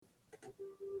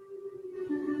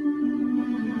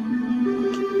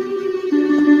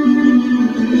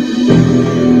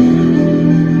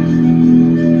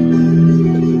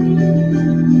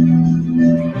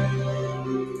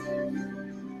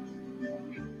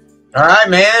All right,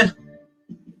 man.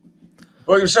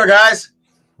 Welcome to the show, guys.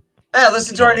 Hey,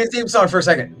 listen to our new theme song for a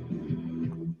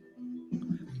second.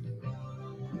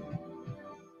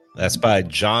 That's by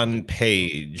John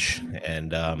Page,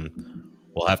 and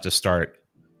we'll have to start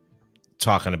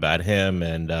talking about him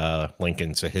and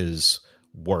linking to his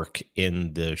work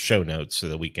in the show notes so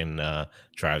that we can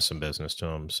drive some business to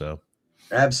him. So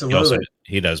Absolutely.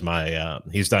 he does my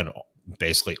he's done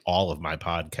basically all of my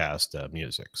podcast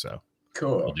music. So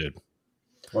Cool. dude.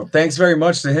 Well, thanks very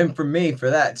much to him from me for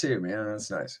that too, man. That's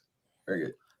nice. Very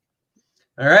good.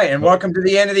 All right, and welcome to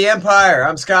the end of the empire.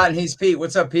 I'm Scott and he's Pete.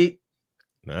 What's up, Pete?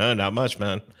 No, not much,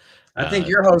 man. I think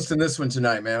you're hosting this one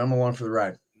tonight, man. I'm along for the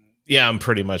ride. Yeah, I'm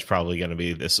pretty much probably going to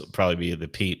be this will probably be the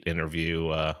Pete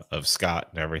interview of Scott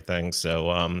and everything.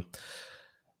 So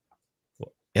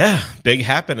yeah, big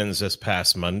happenings this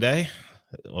past Monday.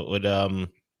 What would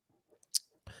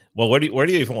well, where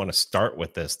do you even want to start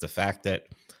with this? The fact that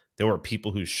there were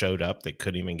people who showed up that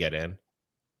couldn't even get in.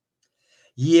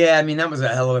 Yeah, I mean, that was a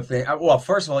hell of a thing. Well,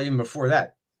 first of all, even before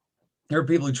that, there were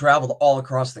people who traveled all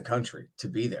across the country to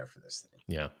be there for this thing.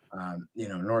 Yeah.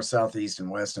 North, south, east,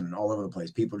 and west, and all over the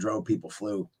place. People drove, people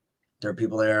flew. There were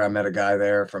people there. I met a guy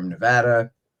there from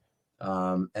Nevada.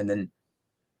 And then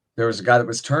there was a guy that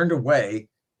was turned away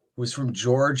who was from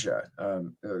Georgia.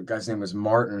 The guy's name was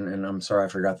Martin, and I'm sorry, I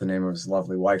forgot the name of his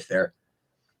lovely wife there.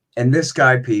 And this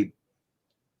guy, Pete,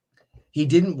 he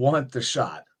didn't want the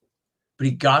shot, but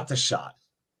he got the shot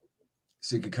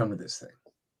so he could come to this thing.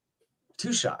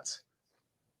 2 shots.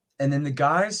 And then the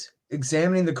guys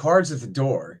examining the cards at the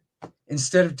door,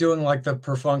 instead of doing like the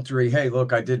perfunctory, hey,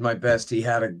 look, I did my best. He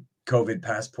had a COVID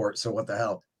passport, so what the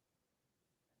hell?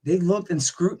 They looked and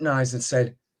scrutinized and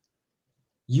said,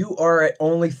 you are at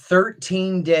only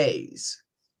 13 days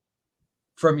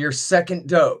from your second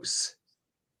dose.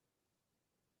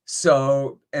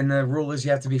 So, and the rule is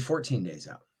you have to be 14 days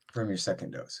out from your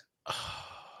second dose.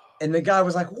 And the guy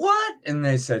was like, what? And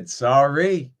they said,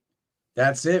 sorry,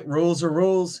 that's it. Rules are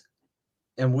rules.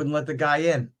 And wouldn't let the guy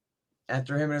in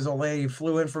after him and his old lady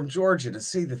flew in from Georgia to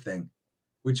see the thing,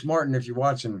 which, Martin, if you're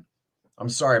watching, I'm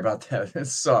sorry about that. It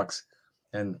sucks.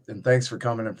 And thanks for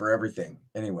coming and for everything.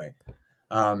 Anyway.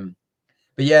 But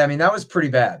yeah, I mean, that was pretty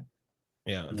bad.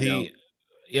 Yeah.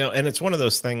 And it's one of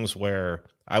those things where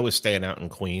I was staying out in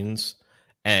Queens,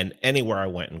 and anywhere I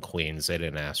went in Queens, they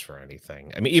didn't ask for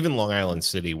anything. I mean, even Long Island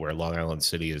City, where Long Island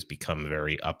City has become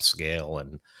very upscale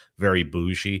and very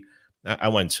bougie. I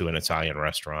went to an Italian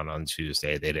restaurant on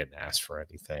Tuesday. They didn't ask for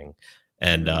anything.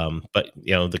 And, but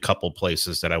the couple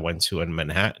places that I went to in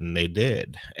Manhattan, they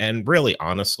did. And really,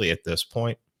 honestly, at this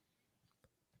point,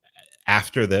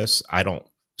 after this, I don't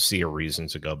see a reason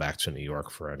to go back to New York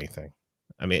for anything.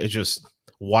 I mean, it's just,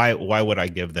 why would I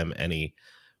give them any,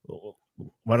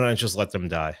 why don't I just let them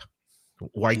die?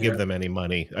 Why give them any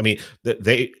money? I mean,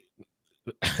 I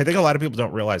think a lot of people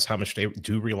don't realize how much they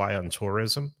do rely on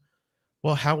tourism.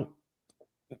 Well,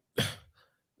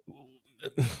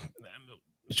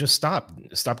 just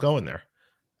stop going there.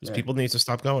 People need to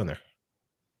stop going there.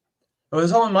 It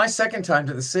was only my second time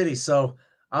to the city, so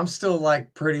I'm still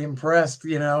like pretty impressed,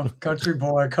 country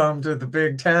boy come to the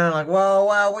big town, like,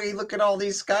 wow, we look at all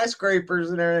these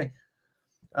skyscrapers and everything.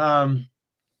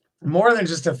 More than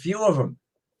just a few of them.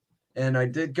 And I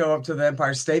did go up to the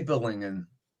Empire State Building and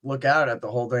look out at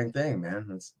the whole dang thing, man.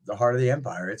 It's the heart of the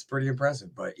empire. It's pretty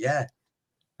impressive. But yeah,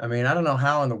 I mean, I don't know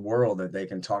how in the world that they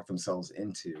can talk themselves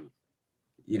into,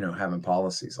 having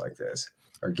policies like this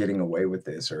or getting away with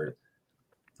this, or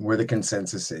where the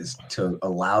consensus is to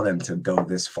allow them to go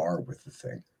this far with the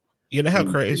thing. You know how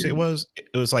crazy it was?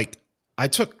 It was like, I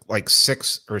took like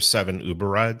 6 or 7 Uber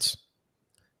rides.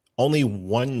 Only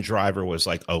one driver was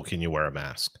like, oh, can you wear a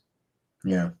mask?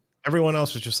 Yeah. Everyone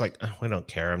else was just like, oh, we don't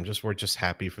care. We're just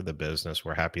happy for the business.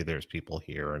 We're happy there's people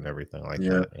here and everything like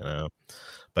that,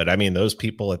 But I mean, those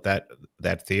people at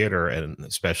that theater, and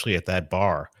especially at that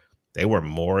bar, they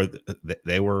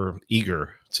were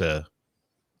eager to,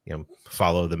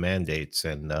 follow the mandates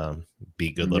and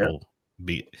be good little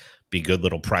be good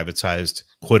little privatized,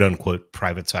 quote unquote,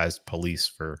 privatized police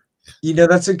for.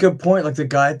 That's a good point. Like the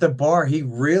guy at the bar, he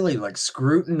really like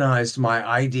scrutinized my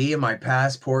ID and my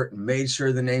passport and made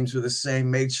sure the names were the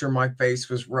same, made sure my face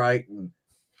was right. And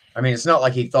I mean, it's not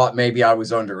like he thought maybe I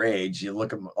was underage. You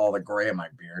look at all the gray in my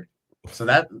beard. So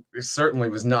that certainly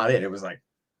was not it. It was like,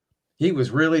 he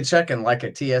was really checking like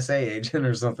a TSA agent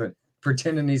or something,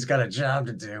 pretending he's got a job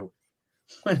to do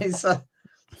when he's,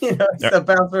 he's the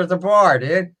bouncer at the bar,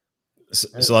 dude.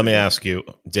 So let me ask you,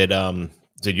 did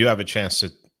you have a chance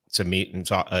to meet and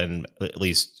talk and at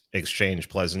least exchange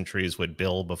pleasantries with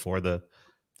Bill before the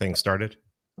thing started?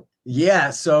 Yeah.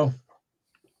 So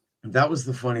that was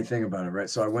the funny thing about it, right?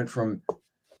 So I went from,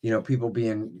 people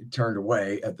being turned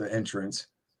away at the entrance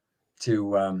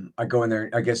to I go in there.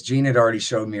 I guess Gene had already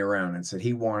showed me around and said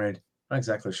he wanted. I'm not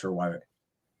exactly sure why.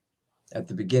 At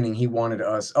the beginning, he wanted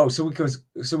us. Oh, so we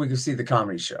could see the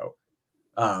comedy show.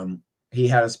 He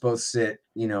had us both sit,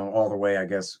 all the way. I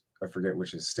guess I forget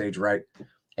which is stage right,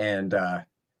 and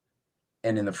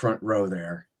in the front row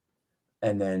there.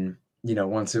 And then,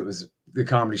 once the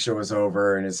comedy show was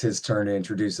over and it's his turn to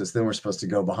introduce us, then we're supposed to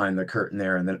go behind the curtain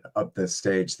there and then up the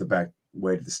stage, the back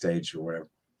way to the stage or whatever.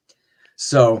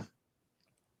 So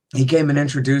he came and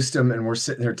introduced him, and we're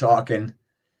sitting there talking,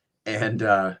 and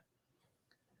we're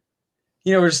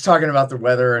just talking about the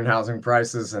weather and housing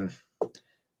prices, and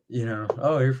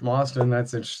oh, you're from Austin,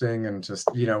 that's interesting, and just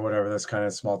whatever, this kind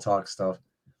of small talk stuff.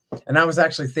 And I was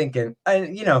actually thinking,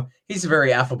 and he's a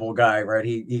very affable guy, right?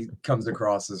 He comes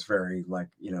across as very like,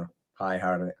 hi,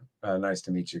 nice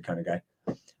to meet you kind of guy.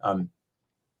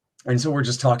 And so we're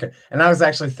just talking, and I was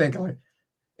actually thinking, like,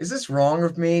 is this wrong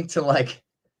of me to like,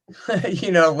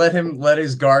 let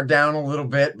his guard down a little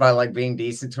bit by like being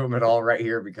decent to him at all right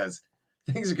here, because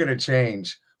things are gonna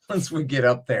change once we get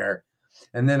up there.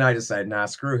 And then I decided, nah,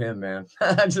 screw him, man.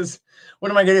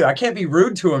 What am I gonna do? I can't be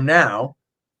rude to him now.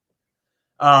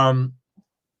 And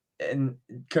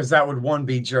because that would, one,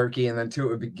 be jerky, and then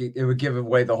two, it would give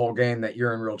away the whole game that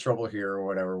you're in real trouble here or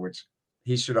whatever, which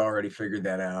he should already figured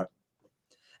that out.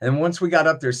 And once we got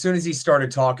up there, as soon as he started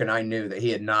talking, I knew that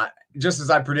he had not, just as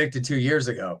I predicted 2 years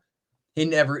ago,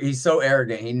 he's so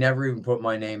arrogant. He never even put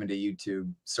my name into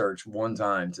YouTube search one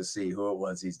time to see who it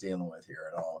was he's dealing with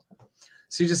here at all.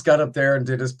 So he just got up there and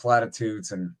did his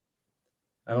platitudes, and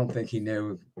I don't think he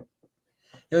knew.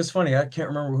 It was funny. I can't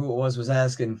remember who it was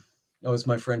asking. Oh, it was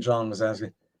my friend John was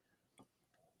asking.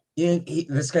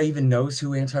 This guy even knows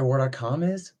who antiwar.com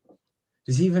is?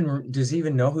 Does he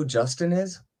even know who Justin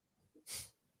is?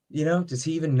 Does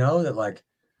he even know that, like,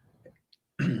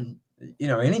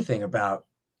 anything about,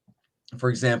 for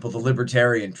example, the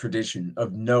libertarian tradition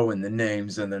of knowing the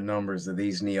names and the numbers of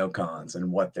these neocons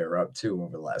and what they're up to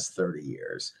over the last 30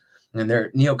 years? And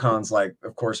they're neocons like,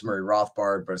 of course, Murray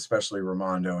Rothbard, but especially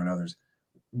Raimondo and others,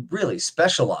 really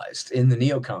specialized in the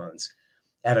neocons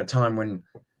at a time when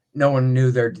no one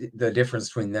knew the difference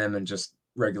between them and just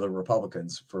regular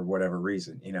Republicans for whatever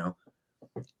reason,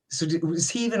 So was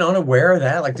he even unaware of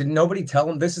that? Like, did nobody tell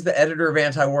him this is the editor of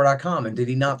antiwar.com? And did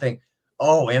he not think,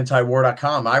 oh,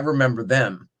 antiwar.com, I remember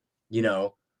them,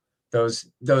 those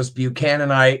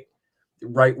Buchananite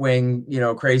right-wing,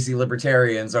 crazy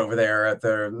libertarians over there at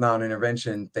the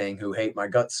non-intervention thing who hate my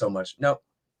guts so much. Nope.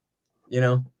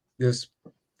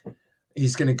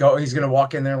 He's going to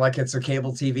walk in there like it's a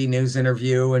cable TV news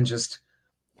interview and just,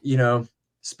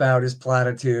 spout his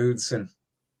platitudes and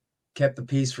kept the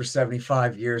peace for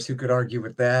 75 years. Who could argue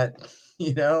with that?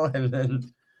 And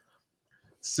then,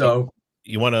 so.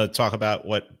 You want to talk about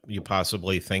what you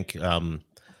possibly think,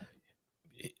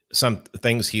 some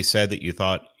things he said that you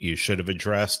thought you should have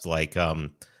addressed, like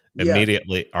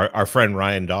immediately our friend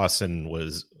Ryan Dawson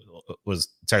was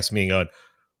texting me going,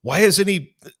 why isn't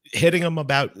he hitting him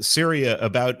about Syria,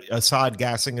 about Assad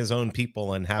gassing his own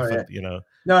people and half of,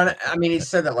 No, I mean, he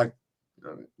said that like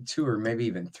 2 or maybe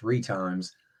even 3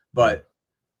 times, but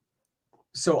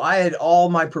so I had all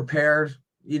my prepared,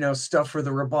 stuff for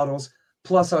the rebuttals.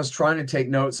 Plus I was trying to take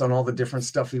notes on all the different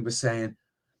stuff he was saying.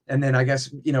 And then I guess,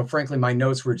 frankly, my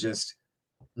notes were just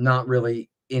not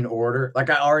really in order. Like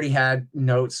I already had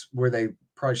notes where they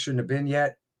probably shouldn't have been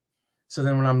yet. So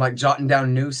then when I'm like jotting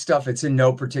down new stuff, it's in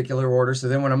no particular order. So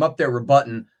then when I'm up there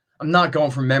rebutting, I'm not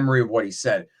going from memory of what he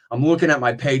said. I'm looking at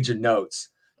my page of notes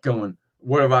going,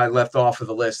 what have I left off of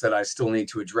the list that I still need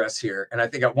to address here? And I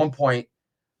think at one point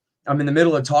I'm in the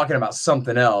middle of talking about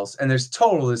something else, and there's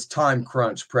this time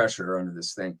crunch pressure under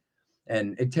this thing.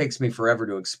 And it takes me forever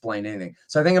to explain anything.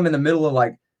 So I think I'm in the middle of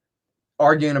like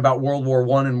arguing about World War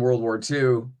I and World War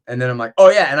II. And then I'm like, oh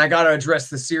yeah, and I got to address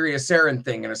the Syria Sarin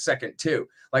thing in a second too.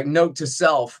 Like note to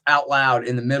self out loud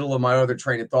in the middle of my other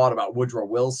train of thought about Woodrow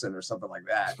Wilson or something like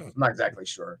that. I'm not exactly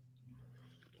sure,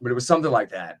 but it was something like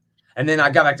that. And then I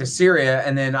got back to Syria,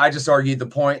 and then I just argued the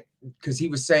point because he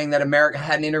was saying that America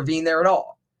hadn't intervened there at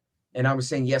all. And I was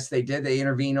saying, yes, they did. They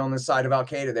intervened on the side of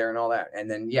Al-Qaeda there and all that. And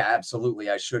then, yeah, absolutely,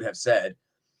 I should have said,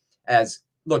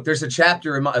 look, there's a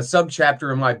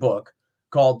sub-chapter in my book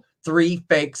called 3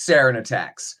 Fake Sarin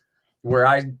Attacks, where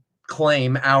I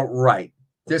claim outright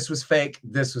this was fake,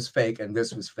 and this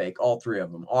was fake, all 3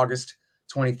 of them. August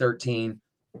 2013,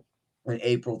 and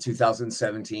April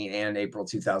 2017, and April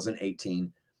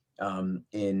 2018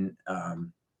 in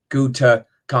Ghouta,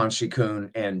 Khan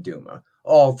Shaykhun, and Douma.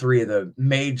 All 3 of the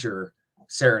major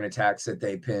sarin attacks that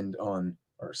they pinned on,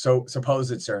 or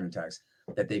supposed sarin attacks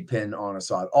that they pinned on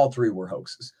Assad. All three were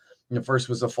hoaxes. And the first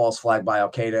was a false flag by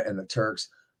Al-Qaeda and the Turks.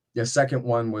 The second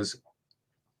one was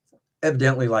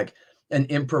evidently like an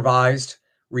improvised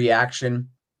reaction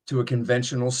to a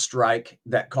conventional strike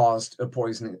that caused a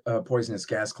poisonous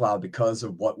gas cloud because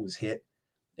of what was hit,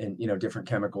 and different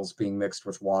chemicals being mixed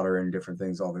with water and different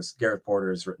things. All this. Gareth Porter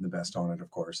has written the best on it,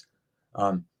 of course.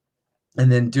 And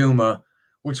then Duma,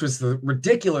 which was the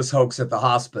ridiculous hoax at the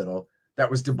hospital that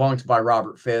was debunked by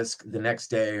Robert Fisk the next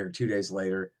day or 2 days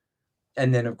later.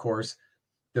 And then, of course,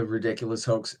 the ridiculous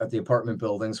hoax at the apartment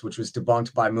buildings, which was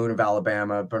debunked by Moon of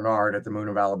Alabama. Bernard at the Moon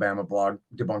of Alabama blog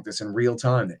debunked this in real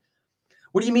time.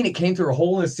 What do you mean it came through a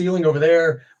hole in the ceiling over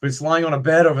there, but it's lying on a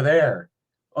bed over there,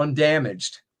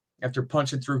 undamaged, after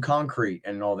punching through concrete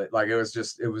and all that? Like,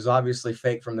 it was obviously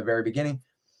fake from the very beginning.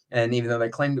 And even though they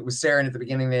claimed it was sarin at the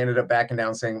beginning, they ended up backing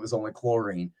down saying it was only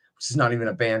chlorine, which is not even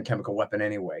a banned chemical weapon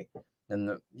anyway,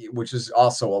 which is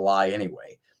also a lie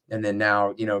anyway. And then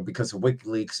now, because of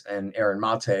WikiLeaks and Aaron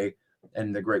Mate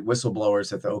and the great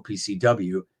whistleblowers at the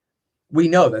OPCW, we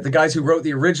know that the guys who wrote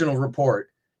the original report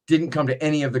didn't come to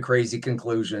any of the crazy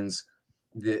conclusions,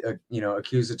 the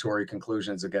accusatory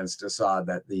conclusions against Assad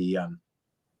that the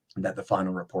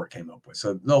final report came up with.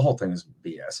 So the whole thing is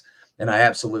BS. And I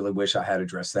absolutely wish I had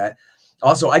addressed that.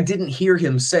 Also, I didn't hear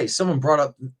him say, someone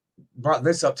brought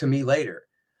this up to me later.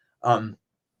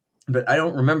 But I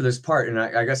don't remember this part, and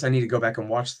I guess I need to go back and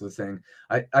watch the thing.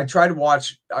 I try to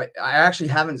watch. I actually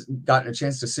haven't gotten a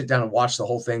chance to sit down and watch the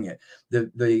whole thing yet.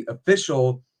 The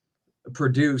official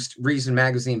produced Reason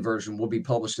Magazine version will be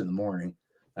published in the morning.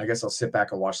 I guess I'll sit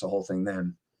back and watch the whole thing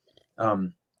then. But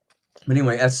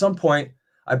anyway, at some point,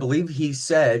 I believe he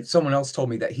said, someone else told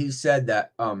me that he said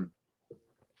that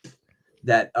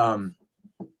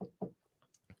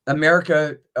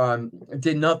America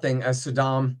did nothing as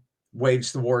Saddam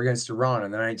waged the war against Iran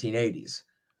in the 1980s.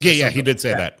 Yeah, he did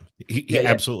say that. He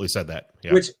absolutely said that.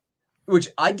 Yeah. Which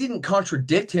I didn't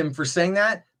contradict him for saying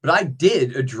that, but I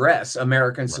did address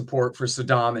American support for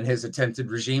Saddam and his attempted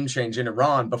regime change in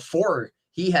Iran before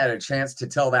he had a chance to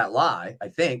tell that lie, I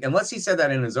think, unless he said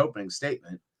that in his opening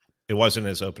statement. It wasn't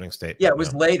his opening statement. Yeah, it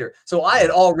was later. So I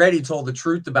had already told the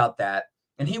truth about that,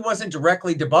 and he wasn't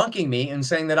directly debunking me and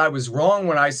saying that I was wrong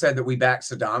when I said that we backed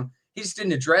Saddam. He just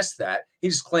didn't address that. He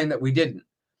just claimed that we didn't.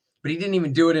 But he didn't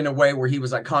even do it in a way where he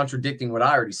was like contradicting what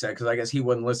I already said, because I guess he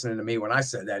wasn't listening to me when I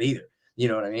said that either. You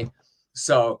know what I mean?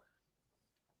 So,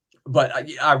 but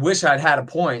I wish I'd had a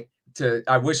point to,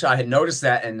 I wish I had noticed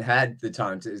that and had the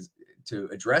time to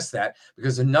address that,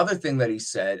 because another thing that he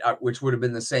said, which would have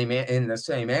been the same in the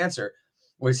same answer,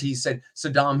 was he said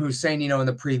Saddam Hussein, in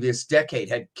the previous decade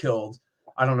had killed,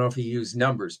 I don't know if he used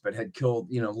numbers, but had killed,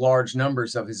 large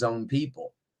numbers of his own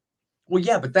people. Well,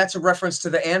 yeah, but that's a reference to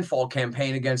the Anfal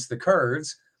campaign against the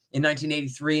Kurds in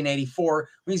 1983 and 84,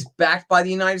 when he's backed by the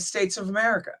United States of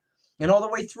America, and all the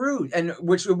way through, and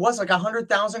which it was like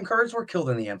 100,000 Kurds were killed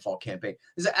in the Anfal campaign.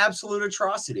 It's an absolute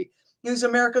atrocity. He was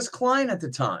America's client at the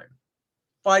time,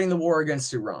 fighting the war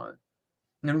against Iran.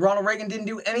 And Ronald Reagan didn't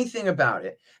do anything about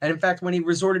it. And in fact, when he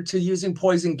resorted to using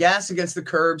poison gas against the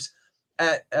Kurds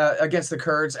at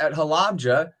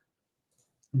Halabja,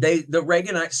 the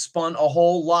Reaganites spun a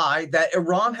whole lie that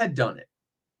Iran had done it.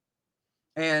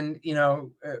 And,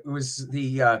 it was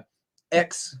the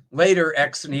later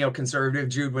ex-neoconservative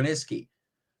Jude Wanniski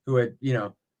who had,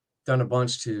 done a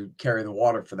bunch to carry the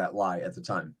water for that lie at the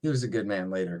time. He was a good man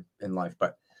later in life.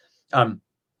 But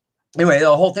anyway,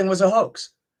 the whole thing was a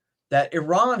hoax. That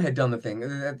Iran had done the thing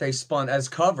that they spun as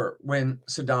cover when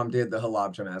Saddam did the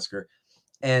Halabja massacre.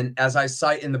 And as I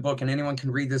cite in the book, and anyone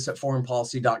can read this at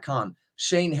foreignpolicy.com,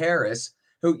 Shane Harris,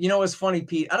 who, is funny,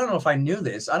 Pete, I don't know if I knew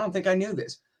this. I don't think I knew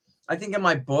this. I think in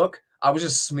my book, I was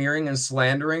just smearing and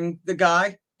slandering the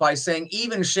guy by saying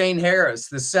even Shane Harris,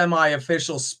 the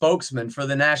semi-official spokesman for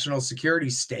the national security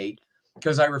state,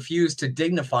 because I refused to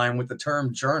dignify him with the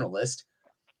term journalist.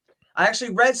 I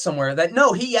actually read somewhere that,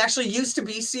 no, he actually used to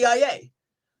be CIA.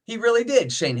 He really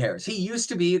did, Shane Harris. He used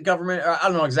to be a government, I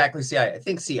don't know exactly CIA, I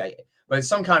think CIA, but it's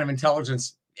some kind of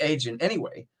intelligence agent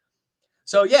anyway.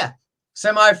 So yeah,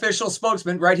 semi-official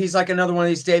spokesman, right? He's like another one of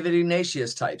these David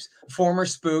Ignatius types, former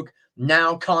spook,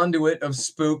 now conduit of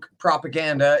spook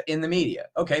propaganda in the media.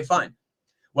 Okay, fine.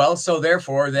 Well, so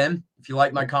therefore then, if you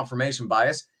like my confirmation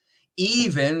bias,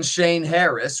 even Shane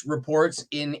Harris reports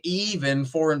in even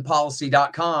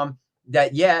foreignpolicy.com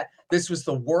that, yeah, this was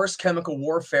the worst chemical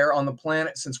warfare on the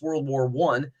planet since World War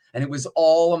I, and it was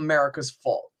all America's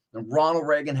fault. And Ronald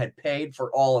Reagan had paid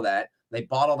for all of that. They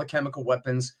bought all the chemical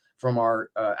weapons from our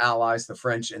allies, the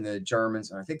French and the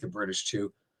Germans, and I think the British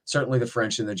too, certainly the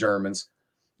French and the Germans.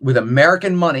 with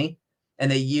American money,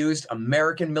 and they used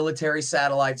American military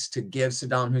satellites to give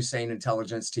Saddam Hussein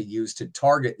intelligence to use to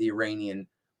target the Iranian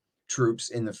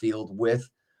troops in the field with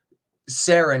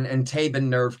sarin and Tabun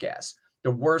nerve gas,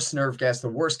 the worst nerve gas, the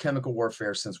worst chemical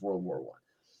warfare since World War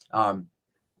I.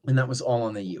 And that was all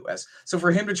on the U.S. So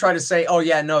for him to try to say, oh,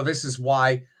 yeah, no, this is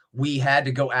why we had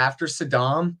to go after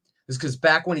Saddam, is because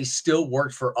back when he still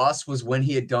worked for us was when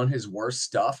he had done his worst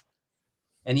stuff.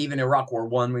 And even Iraq War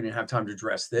I, we didn't have time to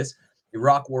address this.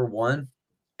 Iraq War I.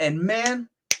 And man,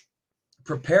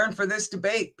 preparing for this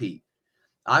debate, Pete,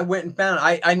 I went and found,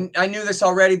 I knew this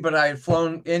already, but I had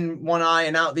flown in one eye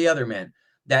and out the other, man,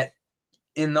 that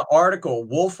in the article,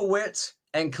 Wolfowitz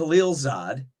and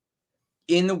Khalilzad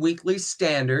in the Weekly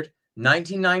Standard,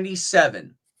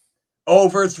 1997,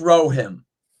 overthrow him.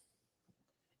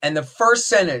 And the first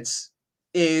sentence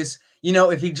is, you know,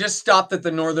 if he just stopped at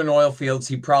the northern oil fields,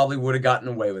 he probably would have gotten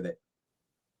away with it.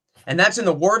 And that's in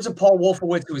the words of Paul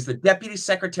Wolfowitz, who was the Deputy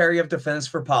Secretary of Defense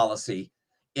for Policy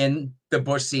in the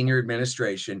Bush senior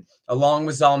administration, along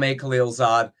with Zalmay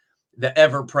Khalilzad, the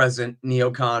ever-present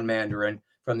neocon Mandarin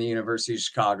from the University of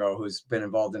Chicago, who's been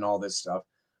involved in all this stuff.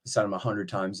 I said him 100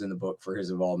 times in the book for his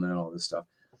involvement in all this stuff.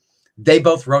 They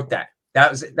both wrote that.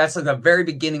 That's at the very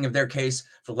beginning of their case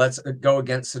for let's go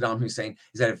against Saddam Hussein,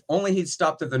 is that if only he'd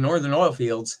stopped at the northern oil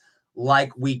fields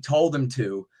like we told him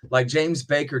to, like James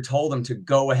Baker told him to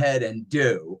go ahead and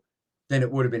do, then it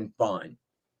would have been fine.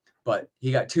 But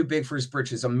he got too big for his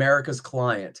britches. America's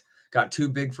client got too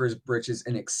big for his britches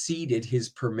and exceeded his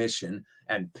permission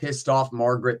and pissed off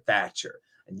Margaret Thatcher.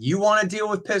 And you want to deal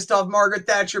with pissed off Margaret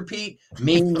Thatcher, Pete?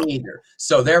 Me neither.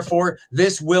 So therefore,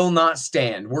 this will not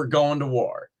stand. We're going to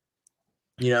war.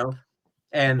 You know?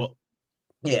 And well,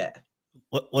 yeah.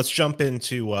 Let's jump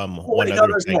into one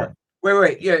other thing. More.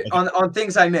 Wait. Yeah, okay. on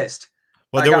things I missed.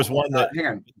 Well, there was one that.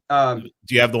 Hang on.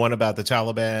 Do you have the one about the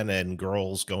Taliban and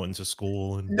girls going to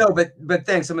school? And... No, but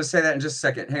thanks. I'm going to say that in just a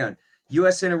second. Hang on.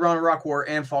 U.S. and Iran Iraq War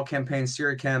and Fall Campaign,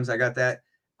 Syria Chems. I got that.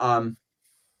 And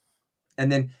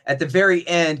then at the very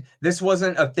end, this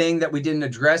wasn't a thing that we didn't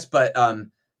address, but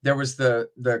there was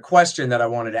the question that I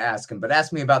wanted to ask him. But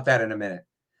ask me about that in a minute.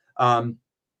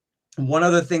 One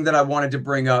other thing that I wanted to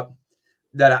bring up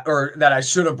that I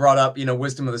should have brought up, you know,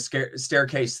 wisdom of the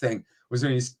staircase thing, was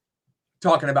when he's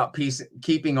talking about peace,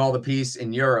 keeping all the peace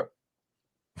in Europe,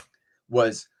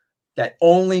 was that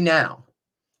only now,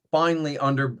 finally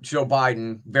under Joe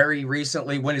Biden, very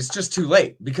recently, when it's just too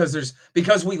late because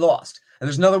we lost and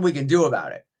there's nothing we can do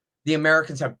about it, the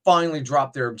Americans have finally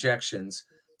dropped their objections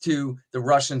to the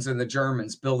Russians and the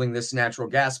Germans building this natural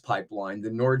gas pipeline, the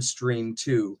Nord Stream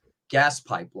 2 gas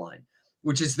pipeline,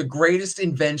 which is the greatest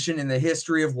invention in the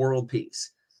history of world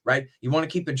peace, right? You want to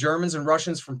keep the Germans and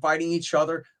Russians from fighting each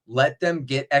other? Let them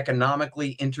get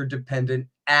economically interdependent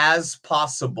as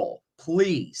possible,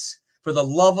 please, for the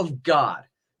love of God,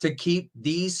 to keep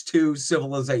these two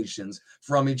civilizations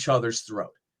from each other's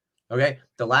throat. Okay?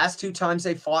 The last two times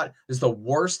they fought is the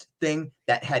worst thing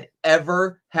that had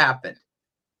ever happened.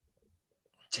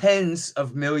 Tens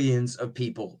of millions of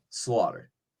people slaughtered.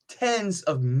 Tens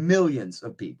of millions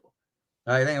of people.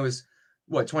 I think it was,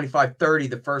 25, 30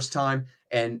 the first time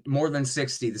and more than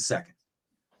 60 the second.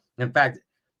 In fact,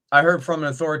 I heard from an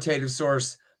authoritative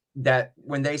source that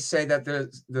when they say that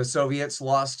the Soviets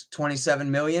lost 27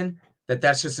 million,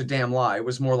 that's just a damn lie. It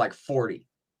was more like 40.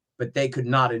 But they could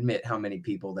not admit how many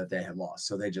people that they had lost.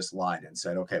 So they just lied and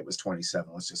said, okay, it was 27.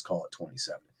 Let's just call it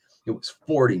 27. It was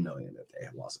 40 million that they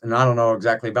had lost. And I don't know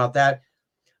exactly about that,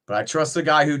 but I trust the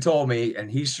guy who told me,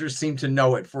 and he sure seemed to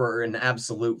know it for an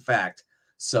absolute fact.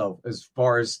 So as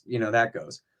far as, you know, that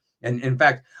goes. And in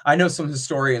fact, I know some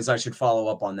historians I should follow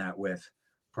up on that with,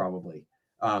 probably.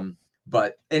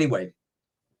 But anyway,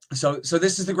 so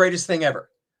this is the greatest thing ever.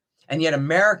 And yet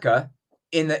America,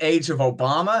 in the age of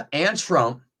Obama and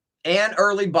Trump and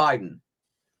early Biden,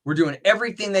 were doing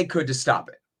everything they could to stop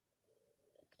it.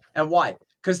 And why?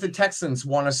 Because the Texans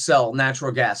want to sell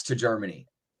natural gas to Germany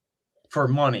for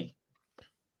money.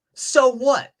 So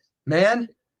what, man?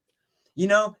 You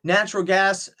know, natural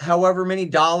gas, however many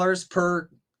dollars per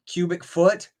cubic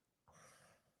foot,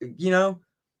 you know,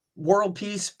 world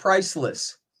peace,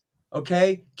 priceless.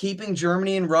 Okay? Keeping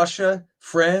Germany and Russia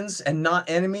friends and not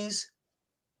enemies.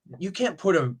 You can't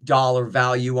put a dollar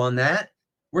value on that.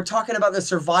 We're talking about the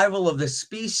survival of the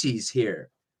species here.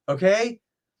 Okay?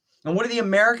 And what do the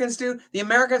Americans do? The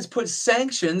Americans put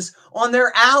sanctions on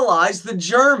their allies, the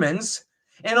Germans,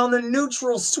 and on the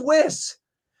neutral Swiss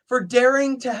for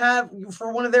daring to have,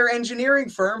 for one of their engineering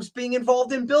firms being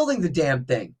involved in building the damn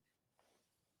thing.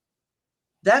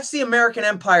 That's the American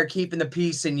empire keeping the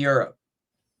peace in Europe.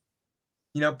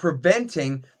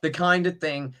 preventing the kind of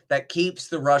thing that keeps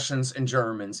the Russians and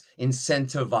Germans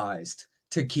incentivized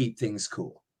to keep things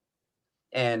cool.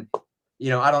 And,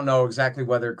 I don't know exactly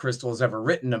whether Crystal has ever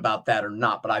written about that or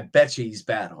not, but I bet you he's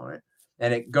bad on it.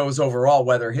 And it goes overall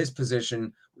whether his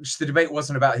position, which the debate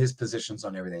wasn't about his positions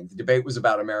on everything. The debate was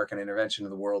about American intervention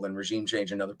in the world and regime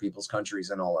change in other people's countries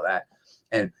and all of that.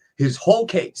 And his whole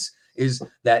case is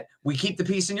that we keep the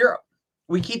peace in Europe.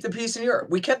 We keep the peace in Europe.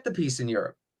 We kept the peace in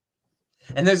Europe.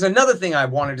 And there's another thing I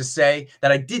wanted to say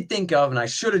that I did think of and I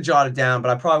should have jotted down, but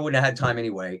I probably wouldn't have had time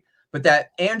anyway. But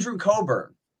that Andrew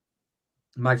Coburn,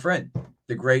 my friend,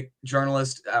 the great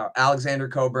journalist Alexander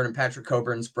Coburn and Patrick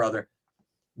Coburn's brother,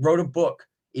 wrote a book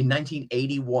in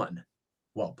 1981,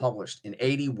 well, published in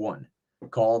 81,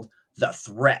 called The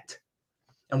Threat.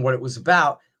 And what it was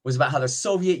about how the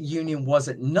Soviet Union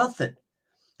wasn't nothing.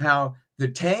 How the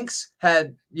tanks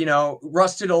had,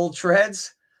 rusted old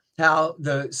treads. How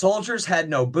the soldiers had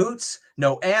no boots,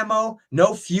 no ammo,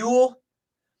 no fuel.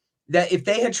 That if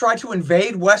they had tried to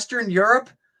invade Western Europe,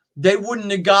 they wouldn't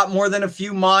have got more than a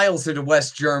few miles into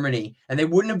West Germany, and they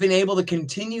wouldn't have been able to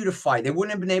continue to fight. They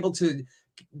wouldn't have been able to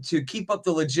keep up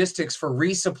the logistics for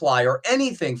resupply or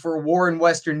anything for a war in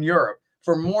Western Europe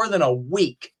for more than a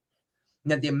week.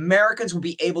 And that the Americans would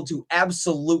be able to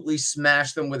absolutely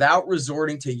smash them without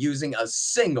resorting to using a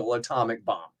single atomic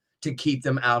bomb to keep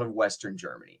them out of Western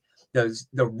Germany.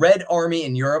 The Red Army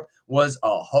in Europe was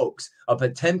a hoax, a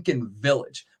Potemkin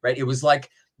village, right? It was like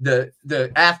the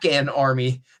Afghan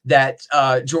army that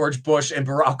George Bush and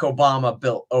Barack Obama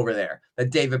built over there, that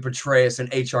David Petraeus and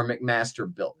H.R.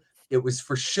 McMaster built. It was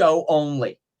for show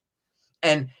only.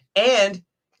 And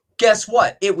guess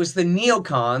what? It was the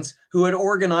neocons who had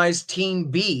organized Team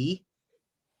B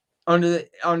under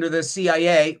the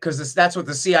CIA, because that's what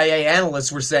the CIA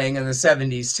analysts were saying in the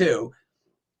 70s too.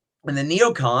 And the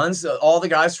neocons, all the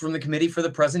guys from the Committee for the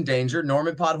Present Danger,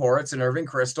 Norman Podhoretz and Irving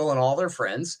Kristol and all their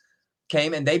friends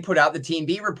came and they put out the Team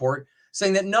B report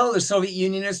saying that no, the Soviet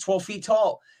Union is 12 feet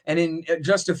tall. And in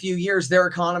just a few years, their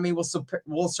economy will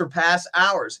surpass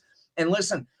ours. And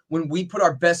listen, when we put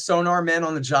our best sonar men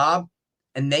on the job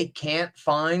and they can't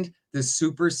find the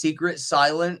super secret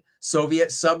silent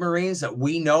Soviet submarines that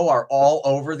we know are all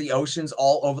over the oceans,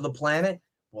 all over the planet,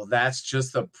 well, that's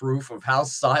just the proof of how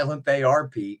silent they are,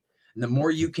 Pete. And the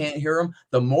more you can't hear them,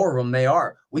 the more of them they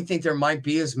are. We think there might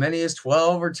be as many as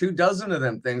 12 or 24 of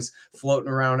them things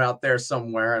floating around out there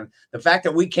somewhere. And the fact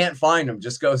that we can't find them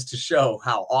just goes to show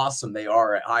how awesome they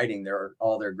are at hiding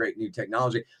all their great new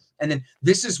technology. And then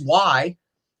this is why,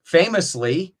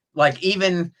 famously, like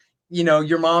even,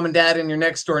 your mom and dad and your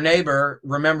next door neighbor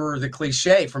remember the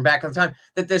cliche from back in the time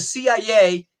that the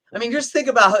CIA, I mean, just think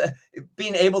about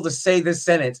being able to say this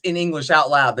sentence in English out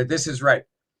loud, that this is right.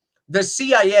 The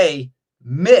CIA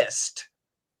missed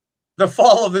the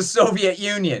fall of the Soviet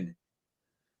Union.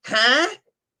 Huh?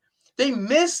 They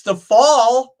missed the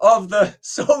fall of the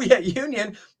Soviet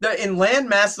Union, in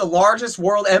landmass, the largest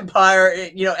world empire,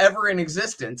 ever in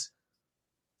existence.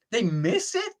 They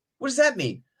missed it? What does that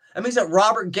mean? That means that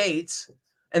Robert Gates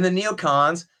and the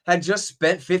neocons had just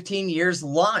spent 15 years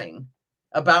lying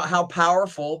about how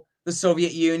powerful the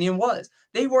Soviet Union was.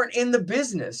 They weren't in the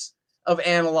business of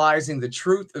analyzing the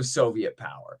truth of Soviet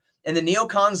power. And the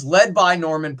neocons, led by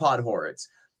Norman Podhoretz,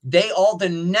 they all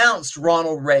denounced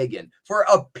Ronald Reagan for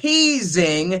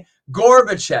appeasing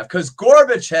Gorbachev, because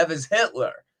Gorbachev is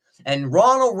Hitler. And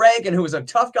Ronald Reagan, who was a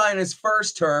tough guy in his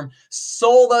first term,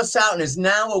 sold us out and is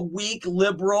now a weak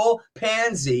liberal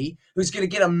pansy who's going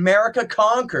to get America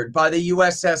conquered by the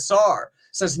USSR,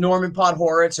 says Norman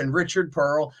Podhoretz and Richard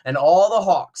Pearl and all the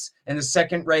hawks in the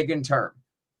second Reagan term.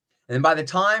 And then by the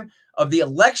time of the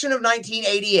election of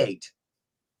 1988,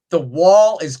 the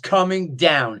wall is coming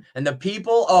down, and the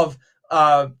people of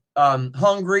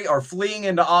Hungary are fleeing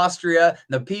into Austria, and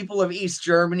the people of East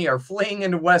Germany are fleeing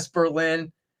into West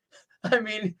Berlin. I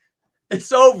mean,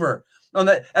 it's over. By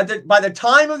the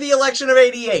time of the election of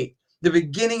 88, the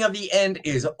beginning of the end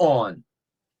is on.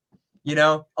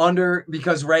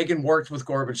 Because Reagan worked with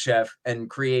Gorbachev and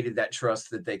created that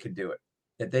trust that they could do it.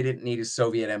 That they didn't need a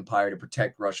Soviet empire to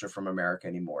protect Russia from America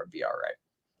anymore. It'd be all right.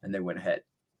 And they went ahead.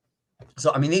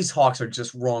 So, I mean, these hawks are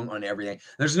just wrong on everything.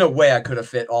 There's no way I could have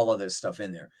fit all of this stuff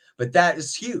in there. But that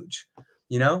is huge.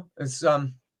 It's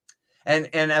and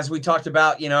as we talked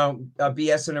about,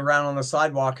 BSing around on the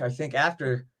sidewalk, I think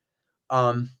after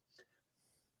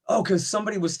because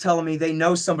somebody was telling me they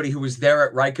know somebody who was there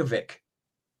at Reykjavik.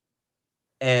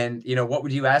 And, what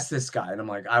would you ask this guy? And I'm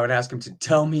like, I would ask him to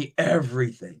tell me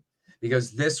everything.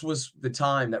 Because this was the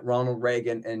time that Ronald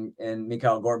Reagan and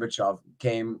Mikhail Gorbachev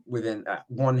came within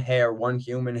one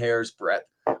human hair's breadth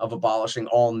of abolishing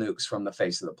all nukes from the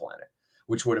face of the planet,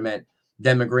 which would have meant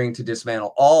them agreeing to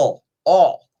dismantle all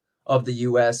of the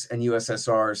US and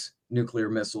USSR's nuclear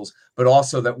missiles, but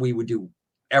also that we would do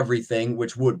everything,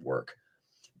 which would work,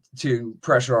 to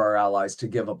pressure our allies to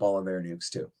give up all of their nukes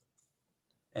too.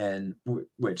 And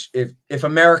which, if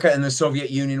America and the Soviet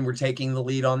Union were taking the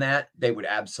lead on that, they would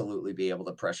absolutely be able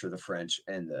to pressure the French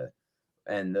and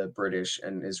the British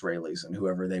and Israelis and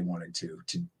whoever they wanted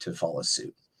to follow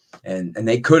suit. And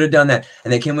they could have done that.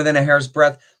 And they came within a hair's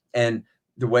breadth. And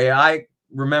the way I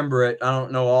remember it, I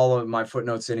don't know all of my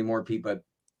footnotes anymore, Pete, but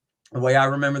the way I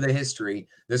remember the history,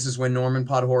 this is when Norman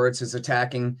Podhoretz is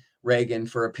attacking Reagan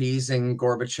for appeasing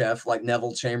Gorbachev, like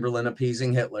Neville Chamberlain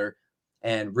appeasing Hitler.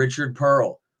 And Richard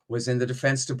Pearl was in the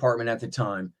Defense Department at the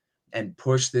time and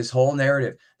pushed this whole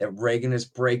narrative that Reagan is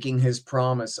breaking his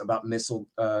promise about missile,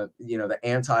 the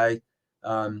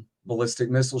anti-ballistic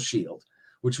missile shield,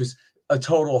 which was a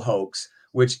total hoax,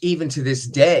 which even to this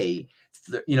day,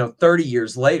 30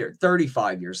 years later,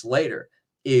 35 years later,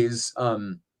 is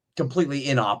completely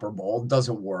inoperable,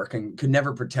 doesn't work, and could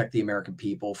never protect the American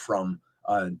people from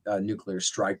a nuclear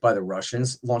strike by the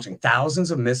Russians, launching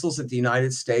thousands of missiles at the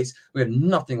United States. We have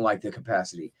nothing like the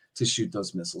capacity to shoot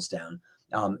those missiles down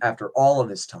after all of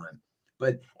this time.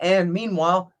 And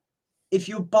meanwhile, if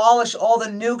you abolish all the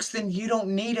nukes, then you don't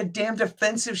need a damn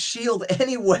defensive shield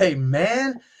anyway,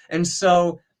 man. And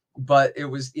so, but it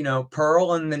was,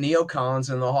 Pearl and the neocons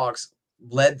and the Hawks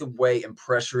led the way in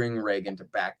pressuring Reagan to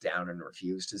back down and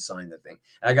refuse to sign the thing.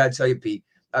 And I got to tell you, Pete,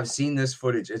 I've seen this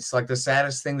footage. It's like the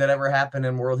saddest thing that ever happened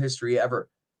in world history ever,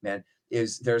 man.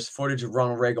 There's footage of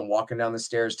Ronald Reagan walking down the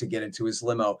stairs to get into his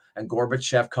limo, and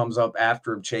Gorbachev comes up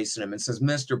after him, chasing him, and says,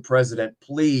 "Mr. President,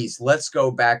 please, let's go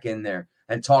back in there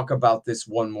and talk about this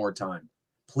one more time,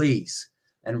 please."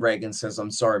 And Reagan says,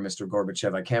 "I'm sorry, Mr.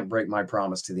 Gorbachev, I can't break my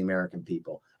promise to the American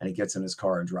people." And he gets in his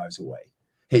car and drives away.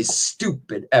 His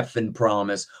stupid effing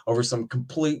promise over some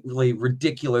completely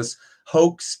ridiculous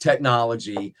hoax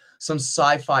technology, some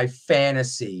sci-fi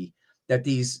fantasy that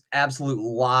these absolute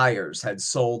liars had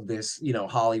sold this,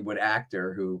 Hollywood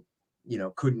actor who,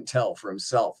 couldn't tell for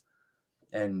himself.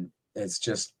 And it's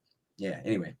just,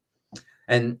 anyway.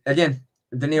 And again,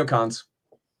 the neocons.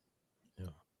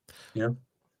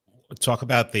 Talk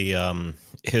about the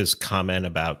his comment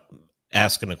about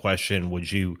asking a question,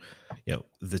 would you,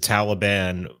 the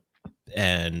Taliban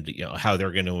and, how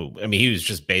they're going to, he was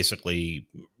just basically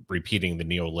repeating the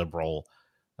neoliberal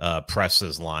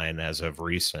press's line as of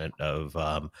recent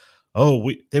of,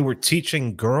 they were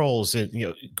teaching girls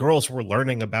and, girls were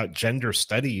learning about gender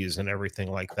studies and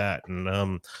everything like that.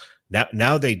 And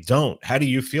now they don't. How do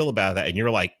you feel about that? And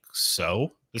you're like,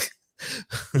 so?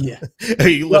 Yeah.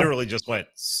 You literally just went,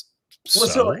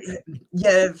 so?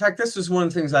 In fact, this was one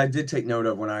of the things I did take note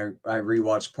of when I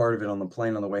rewatched part of it on the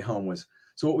plane on the way home was,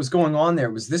 so what was going on there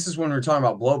was, this is when we were talking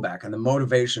about blowback and the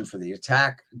motivation for the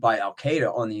attack by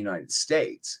Al-Qaeda on the United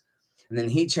States. And then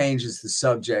he changes the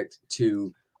subject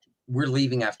to, we're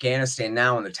leaving Afghanistan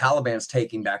now and the Taliban's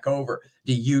taking back over.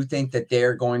 Do you think that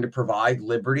they're going to provide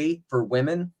liberty for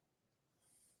women?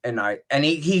 And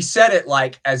he said it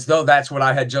like as though that's what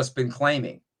I had just been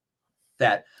claiming,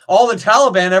 that all the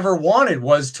Taliban ever wanted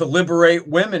was to liberate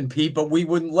women, Pete, but we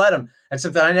wouldn't let them.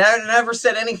 Except that I never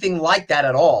said anything like that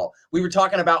at all. We were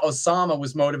talking about Osama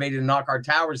was motivated to knock our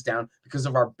towers down because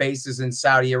of our bases in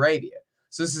Saudi Arabia.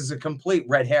 So this is a complete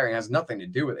red herring, has nothing to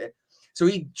do with it. So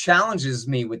he challenges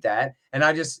me with that. And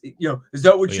I just, is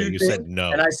that what you think? Said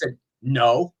no. And I said,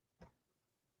 no.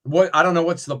 I don't know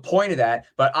what's the point of that,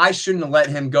 but I shouldn't have let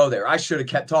him go there. I should have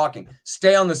kept talking.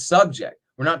 Stay on the subject.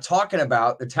 We're not talking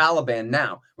about the Taliban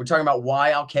now. We're talking about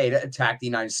why Al-Qaeda attacked the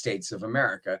United States of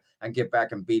America and get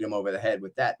back and beat them over the head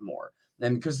with that more.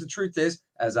 And because the truth is,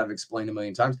 as I've explained a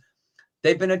million times,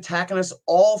 they've been attacking us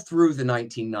all through the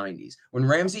 1990s. When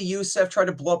Ramzi Youssef tried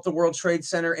to blow up the World Trade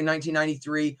Center in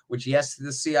 1993, which, yes,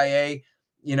 the CIA,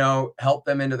 helped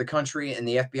them into the country, and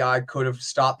the FBI could have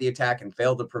stopped the attack and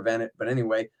failed to prevent it. But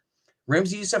anyway,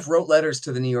 Ramzi Youssef wrote letters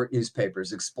to the New York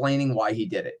newspapers explaining why he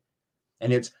did it.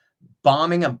 And it's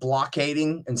bombing and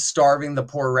blockading and starving the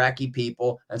poor Iraqi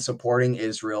people and supporting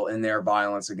Israel in their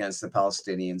violence against the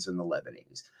Palestinians and the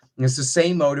Lebanese. And it's the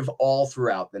same motive all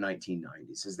throughout the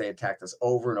 1990s as they attacked us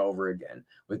over and over again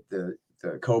with the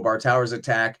Khobar Towers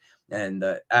attack and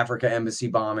the Africa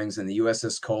embassy bombings and the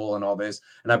USS Cole and all this.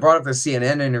 And I brought up the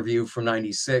CNN interview from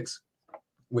 96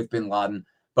 with bin Laden,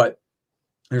 but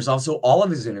there's also all of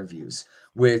his interviews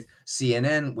with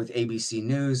CNN, with ABC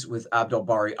News, with Abdel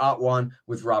Bari Atwan,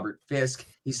 with Robert Fisk.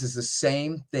 He says the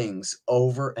same things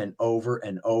over and over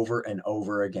and over and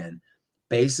over again.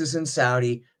 Bases in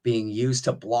Saudi being used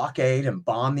to blockade and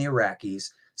bomb the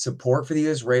Iraqis. support for the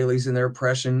Israelis and their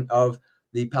oppression of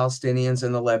the Palestinians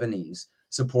and the Lebanese,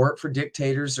 support for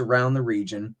dictators around the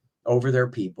region over their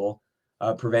people,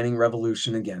 preventing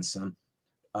revolution against them,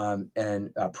 and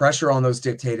pressure on those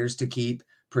dictators to keep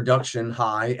production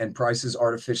high and prices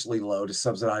artificially low to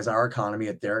subsidize our economy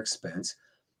at their expense,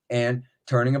 and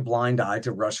turning a blind eye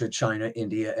to Russia, China,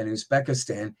 India, and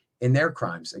Uzbekistan in their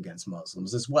crimes against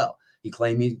Muslims as well. He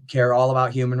claimed he'd care all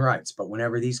about human rights, but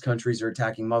whenever these countries are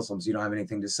attacking Muslims, you don't have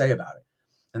anything to say about it.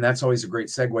 And that's always a great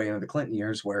segue into the Clinton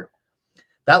years, where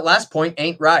that last point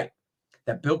ain't right.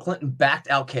 That Bill Clinton backed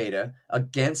al-Qaeda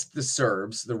against the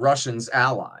Serbs, the Russians'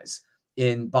 allies,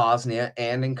 in Bosnia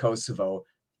and in Kosovo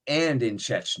and in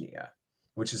Chechnya,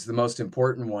 which is the most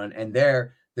important one. And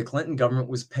there, the Clinton government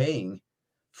was paying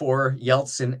for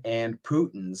Yeltsin and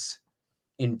Putin's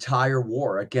entire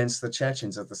war against the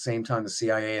Chechens at the same time the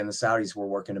CIA and the Saudis were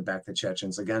working to back the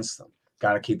Chechens against them.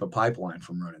 Got to keep a pipeline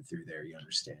from running through there, you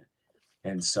understand.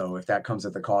 And so if that comes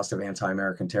at the cost of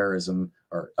anti-American terrorism,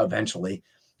 or eventually,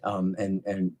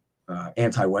 and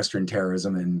anti-Western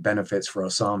terrorism and benefits for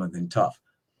Osama, then tough.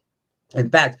 In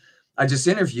fact, I just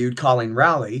interviewed Colleen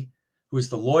Rowley, who is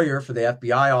the lawyer for the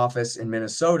FBI office in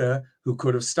Minnesota, who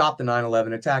could have stopped the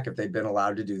 9/11 attack if they'd been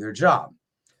allowed to do their job.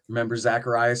 Remember,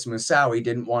 Zacharias Moussaoui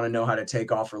didn't want to know how to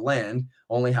take off or land,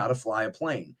 only how to fly a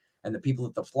plane. And the people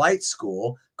at the flight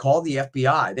school called the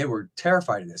FBI. They were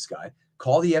terrified of this guy.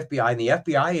 Called the FBI, and the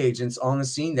FBI agents on the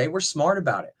scene, they were smart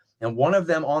about it. And one of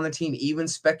them on the team even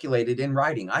speculated in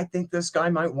writing, I think this guy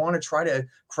might want to try to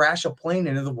crash a plane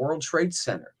into the World Trade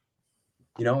Center.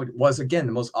 You know, it was, again,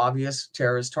 the most obvious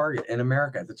terrorist target in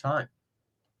America at the time.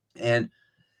 And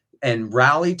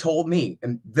Rowley told me,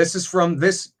 and this is from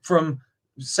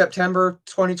September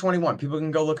 2021. People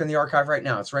can go look in the archive right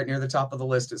now. It's right near the top of the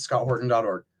list at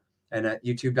scotthorton.org and at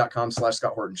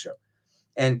youtube.com/Scott Horton Show.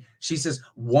 And she says,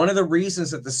 one of the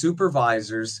reasons that the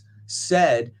supervisors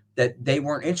said that they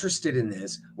weren't interested in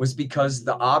this was because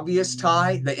the obvious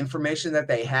tie, the information that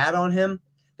they had on him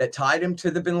that tied him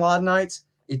to the bin Ladenites,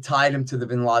 it tied him to the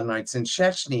bin Ladenites in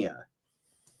Chechnya.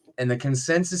 And the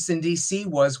consensus in DC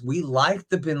was, we liked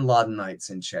the bin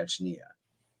Ladenites in Chechnya.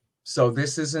 So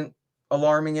this isn't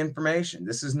alarming information.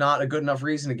 This is not a good enough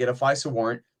reason to get a FISA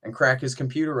warrant and crack his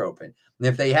computer open. And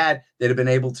if they had, they'd have been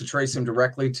able to trace him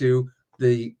directly to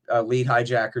the lead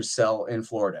hijacker's cell in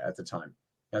Florida at the time,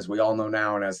 as we all know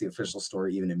now, and as the official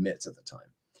story even admits at the time.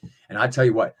 And I tell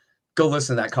you what, go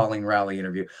listen to that Colleen Rowley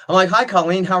interview. I'm like, hi,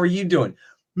 Colleen, how are you doing?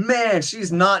 Man,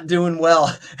 she's not doing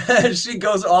well. She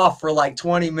goes off for like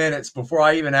 20 minutes before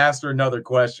I even asked her another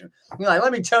question. You're like,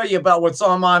 let me tell you about what's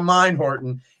on my mind,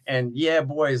 Horton. And yeah,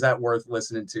 boy, is that worth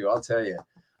listening to, I'll tell you.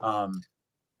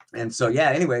 And so,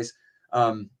 yeah, anyways,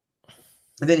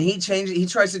 then he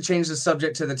tries to change the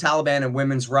subject to the Taliban and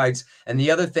women's rights. And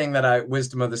the other thing that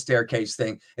wisdom of the staircase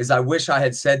thing is, I wish I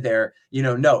had said there,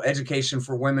 no, education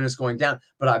for women is going down.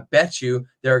 But I bet you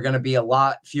there are going to be a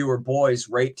lot fewer boys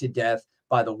raped to death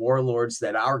by the warlords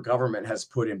that our government has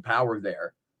put in power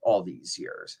there all these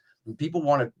years. And people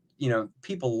want to,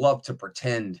 people love to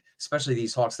pretend, especially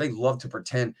these hawks, they love to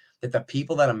pretend that the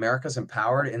people that America's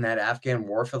empowered in that Afghan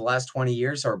war for the last 20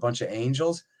 years are a bunch of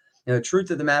angels. And the truth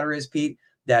of the matter is, Pete,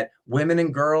 that women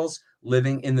and girls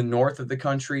living in the north of the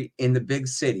country, in the big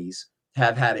cities,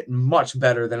 have had it much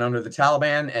better than under the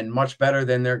Taliban, and much better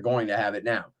than they're going to have it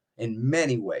now in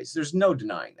many ways. There's no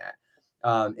denying that,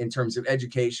 in terms of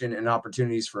education and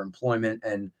opportunities for employment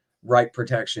and right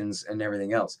protections and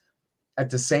everything else. At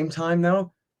the same time,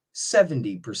 though,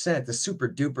 70%, the super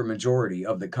duper majority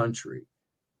of the country,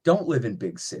 don't live in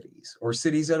big cities or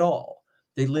cities at all.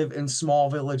 They live in small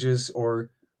villages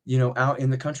or, out in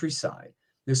the countryside.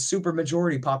 The super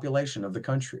majority population of the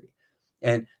country.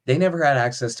 And they never had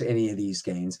access to any of these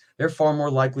gains. They're far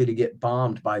more likely to get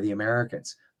bombed by the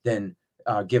Americans than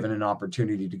given an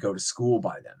opportunity to go to school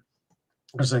by them.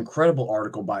 There's an incredible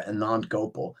article by Anand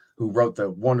Gopal, who wrote the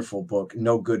wonderful book,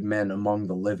 No Good Men Among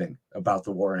the Living, about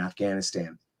the war in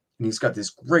Afghanistan. And he's got this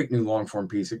great new long form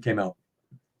piece. It came out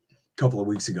a couple of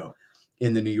weeks ago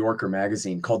in the New Yorker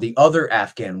magazine called The Other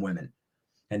Afghan Women.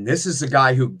 And this is the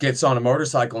guy who gets on a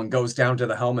motorcycle and goes down to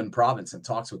the Helmand province and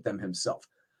talks with them himself.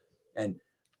 And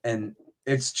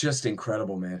it's just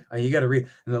incredible, man. I mean, you got to read.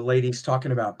 And the lady's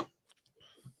talking about,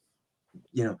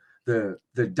 the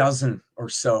dozen or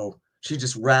so. She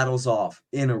just rattles off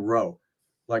in a row,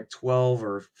 like 12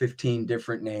 or 15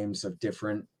 different names of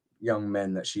different young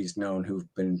men that she's known who've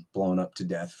been blown up to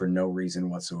death for no reason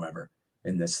whatsoever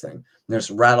in this thing. And there's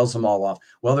rattles them all off.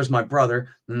 Well, there's my brother,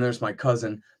 and there's my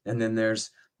cousin, and then there's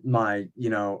my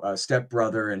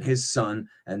stepbrother and his son,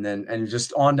 and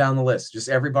just on down the list, just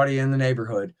everybody in the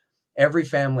neighborhood. Every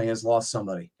family has lost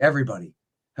somebody. Everybody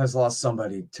has lost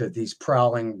somebody to these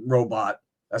prowling robot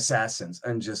assassins,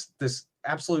 and just this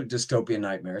absolute dystopian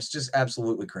nightmare. It's just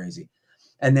absolutely crazy.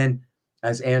 And then,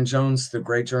 as Ann Jones, the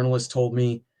great journalist, told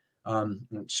me,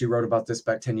 she wrote about this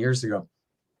back 10 years ago,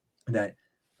 that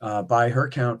by her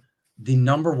count, the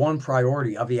number one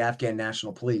priority of the Afghan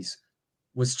National Police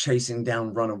was chasing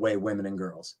down runaway women and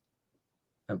girls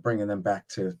and bringing them back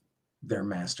to their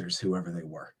masters, whoever they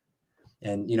were.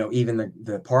 And, you know, even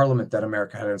the parliament that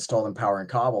America had installed in power in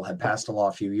Kabul had passed a law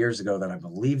a few years ago that I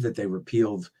believe that they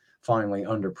repealed finally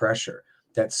under pressure,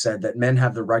 that said that men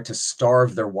have the right to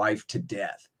starve their wife to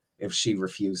death if she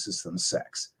refuses them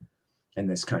sex and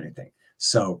this kind of thing.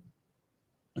 So,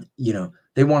 you know,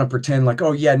 they want to pretend like,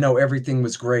 oh, yeah, no, everything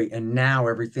was great and now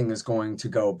everything is going to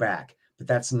go back. But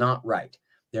that's not right.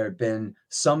 There have been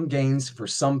some gains for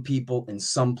some people in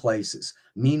some places.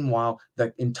 Meanwhile,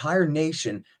 the entire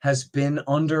nation has been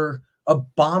under a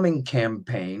bombing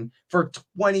campaign for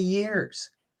 20 years,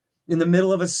 in the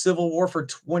middle of a civil war for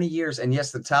 20 years. And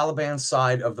yes, the Taliban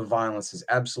side of the violence is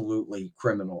absolutely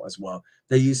criminal as well.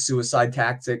 They use suicide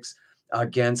tactics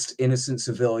against innocent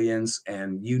civilians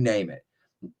and you name it.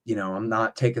 You know, I'm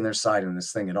not taking their side in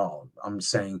this thing at all. I'm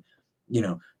saying, you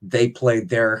know, they played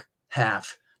their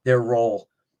half, their role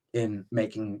in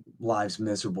making lives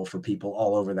miserable for people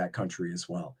all over that country as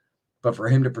well. But for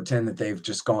him to pretend that they've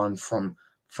just gone from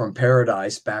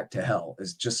paradise back to hell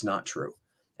is just not true.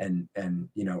 And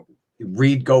you know,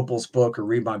 read Gopal's book or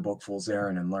read my book, Fool's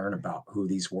Errand, and learn about who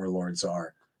these warlords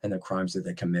are and the crimes that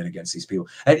they commit against these people.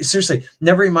 And seriously,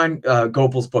 never mind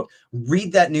Gopal's book.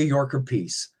 Read that New Yorker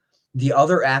piece, The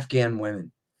Other Afghan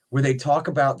Women, where they talk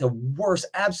about the worst,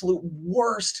 absolute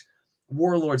worst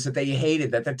warlords that they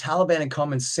hated, that the Taliban had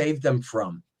come and saved them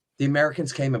from. The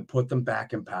Americans came and put them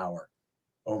back in power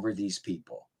over these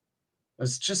people.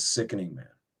 It's just sickening, man.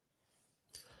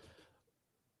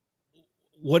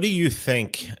 What do you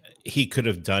think he could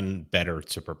have done better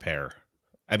to prepare?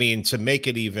 I mean, to make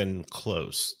it even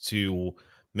close, to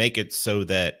make it so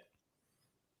that,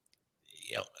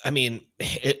 you know, I mean,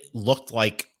 it looked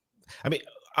like, I mean,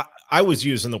 I was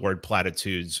using the word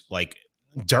platitudes like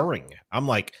during. I'm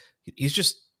like, he's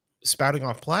just spouting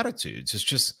off platitudes. It's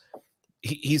just,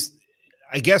 he's,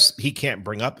 I guess he can't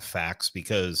bring up facts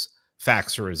because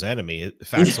facts are his enemy.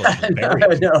 Facts are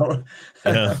buried. No.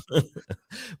 You know?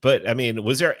 But I mean,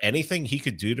 was there anything he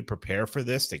could do to prepare for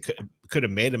this that could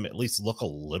have made him at least look a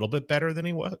little bit better than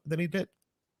he did?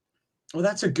 Well,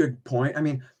 that's a good point. I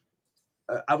mean,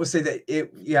 I would say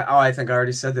that I think I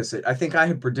already said this. I think I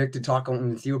had predicted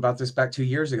talking with you about this back 2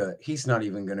 years ago. That he's not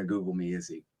even going to Google me, is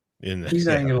he? He's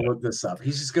not even going to look this up.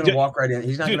 He's just going to walk right in.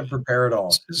 He's not going to prepare at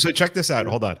all. So check this out.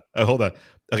 Hold on.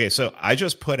 Okay, so I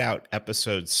just put out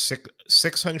episode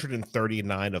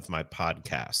 639 of my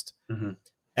podcast. Mm-hmm.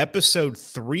 Episode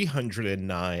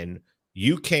 309,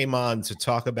 you came on to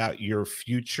talk about your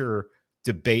future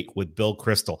debate with Bill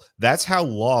Kristol. That's how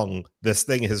long this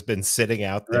thing has been sitting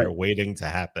out there waiting to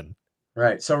happen.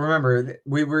 Right. So remember,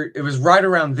 it was right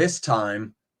around this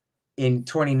time in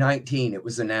 2019, it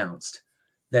was announced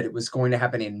that it was going to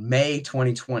happen in May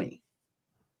 2020.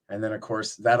 And then, of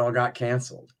course, that all got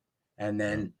canceled. And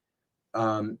then,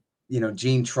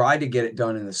 Gene tried to get it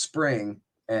done in the spring,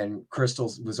 and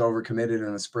Kristol was overcommitted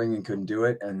in the spring and couldn't do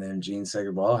it. And then Gene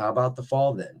said, well, how about the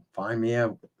fall then? Find me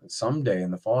someday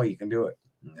in the fall you can do it.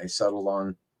 And they settled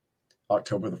on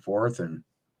October the 4th. And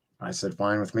I said,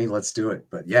 fine with me, let's do it.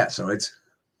 But yeah, so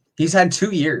he's had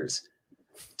 2 years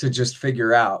to just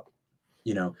figure out,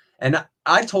 and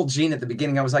I told Gene at the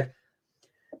beginning, I was like,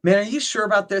 man, are you sure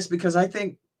about this? Because I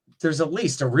think there's at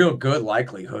least a real good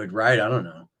likelihood, right? I don't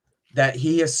know, that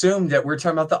he assumed that we're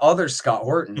talking about the other Scott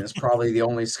Horton is probably the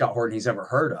only Scott Horton he's ever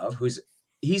heard of.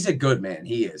 He's a good man.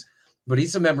 He is, but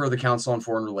he's a member of the Council on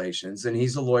Foreign Relations, and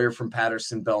he's a lawyer from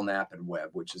Patterson, Belknap and Webb,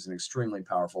 which is an extremely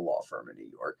powerful law firm in New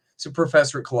York. He's a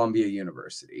professor at Columbia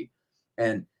University.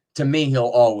 And to me, he'll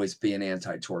always be an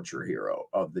anti-torture hero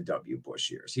of the W.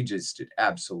 Bush years. He just did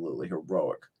absolutely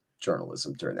heroic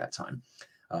journalism during that time.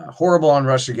 Horrible on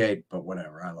Russiagate, but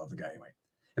whatever. I love the guy anyway.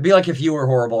 It'd be like if you were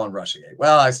horrible on Russiagate.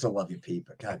 Well, I still love you, Pete,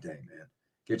 but god dang, man,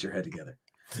 get your head together.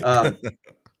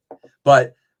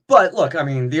 But look, I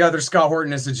mean, the other Scott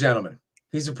Horton is a gentleman.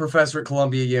 He's a professor at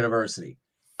Columbia University.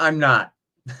 I'm not.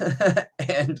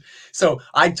 And so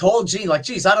I told Gene, like,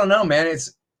 geez, I don't know, man.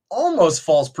 It's almost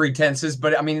false pretenses,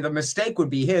 but I mean, the mistake would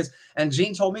be his. And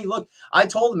Gene told me, look, I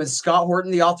told him it's Scott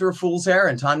Horton, the author of Fool's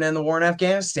Errand, Time to End the War in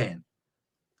Afghanistan.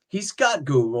 He's got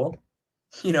Google.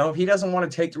 If he doesn't want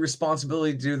to take the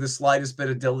responsibility to do the slightest bit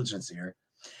of diligence here,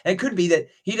 And it could be that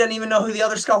he doesn't even know who the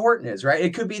other Scott Horton is, right?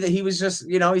 It could be that he was just,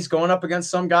 he's going up against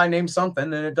some guy named something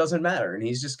and it doesn't matter. And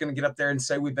he's just going to get up there and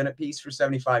say, we've been at peace for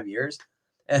 75 years.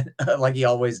 And like he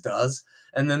always does.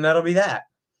 And then that'll be that.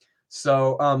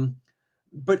 So,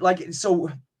 so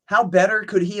how better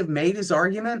could he have made his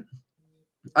argument?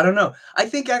 I don't know. I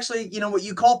think actually, what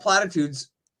you call platitudes,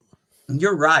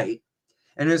 you're right.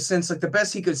 And in a sense, like the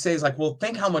best he could say is like, well,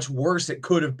 think how much worse it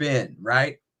could have been,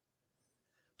 right?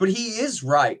 But he is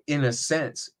right in a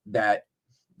sense that,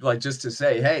 like, just to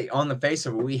say, hey, on the face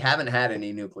of it, we haven't had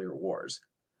any nuclear wars.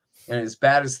 And as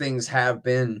bad as things have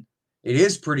been, it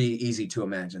is pretty easy to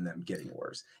imagine them getting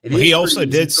worse. He also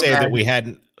did say that we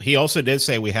hadn't. He also did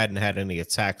say we hadn't had any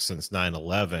attacks since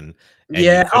 9/11.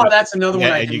 Yeah. Oh, that's another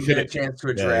one I didn't get a chance to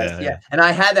address. Yeah. And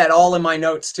I had that all in my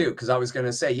notes too, because I was going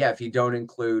to say, if you don't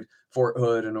include Fort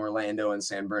Hood and Orlando and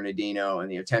San Bernardino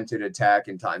and the attempted attack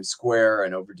in Times Square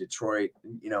and over Detroit,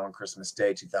 on Christmas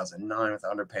Day 2009 with the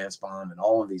underpants bomb and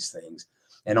all of these things.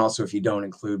 And also if you don't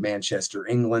include Manchester,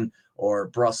 England, or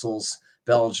Brussels,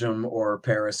 Belgium, or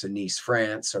Paris and Nice,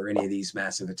 France, or any of these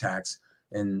massive attacks,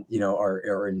 and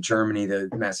or in Germany, the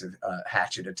massive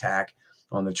hatchet attack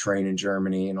on the train in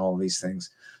Germany, and all of these things.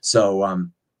 So,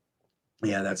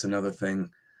 that's another thing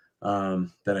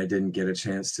that I didn't get a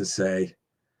chance to say.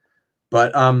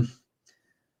 But on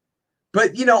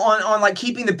like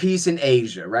keeping the peace in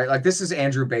Asia, right? Like this is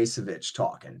Andrew Bacevich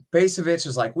talking. Bacevich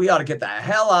is like, we ought to get the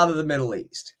hell out of the Middle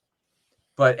East.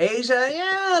 But Asia,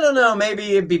 I don't know.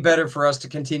 Maybe it'd be better for us to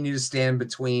continue to stand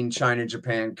between China,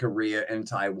 Japan, Korea, and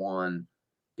Taiwan,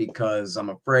 because I'm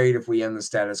afraid if we end the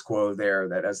status quo there,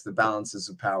 that as the balances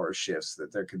of power shifts,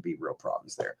 that there could be real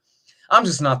problems there. I'm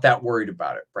just not that worried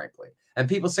about it, frankly. And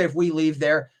people say if we leave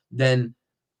there, then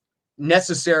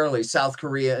necessarily South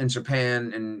Korea and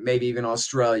Japan and maybe even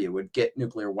Australia would get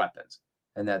nuclear weapons,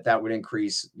 and that would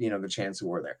increase, the chance of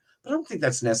war there. But I don't think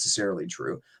that's necessarily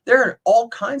true. There are all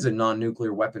kinds of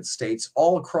non-nuclear weapon states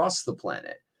all across the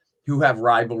planet who have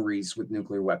rivalries with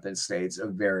nuclear weapon states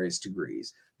of various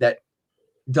degrees. That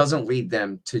doesn't lead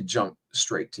them to jump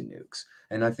straight to nukes.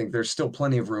 And I think there's still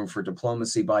plenty of room for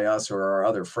diplomacy by us or our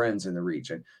other friends in the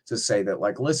region to say that,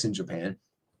 like, listen, Japan,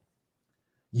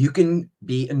 you can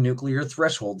be a nuclear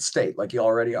threshold state like you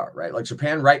already are, right? Like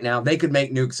Japan right now, they could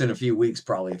make nukes in a few weeks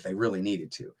probably if they really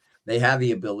needed to. They have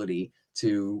the ability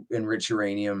to enrich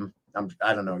uranium.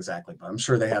 I don't know exactly, but I'm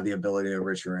sure they have the ability to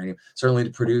enrich uranium, certainly to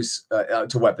produce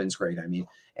to weapons grade,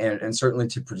 and certainly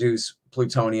to produce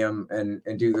plutonium and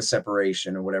do the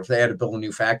separation or whatever. If they had to build a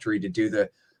new factory to do the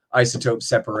isotope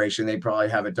separation, they'd probably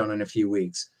have it done in a few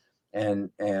weeks and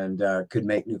could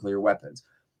make nuclear weapons.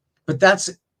 But that's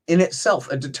in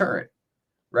itself a deterrent,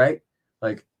 right?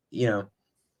 Like,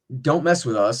 don't mess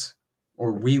with us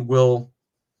or we will.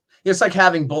 It's like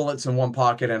having bullets in one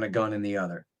pocket and a gun in the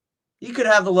other. You could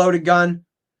have the loaded gun,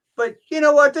 but you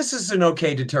know what? This is an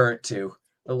okay deterrent too.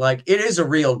 But like, it is a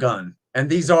real gun and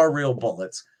these are real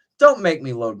bullets. Don't make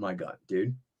me load my gun,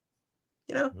 dude.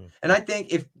 And I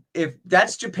think if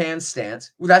that's Japan's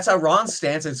stance, that's Iran's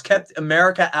stance, it's kept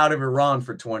America out of Iran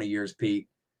for 20 years, Pete,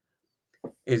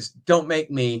 is don't make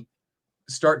me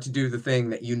start to do the thing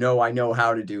that I know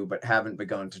how to do, but haven't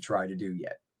begun to try to do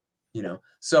yet.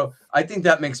 So I think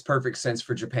that makes perfect sense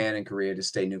for Japan and Korea to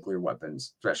stay nuclear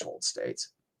weapons threshold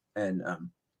states. And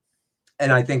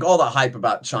I think all the hype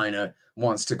about China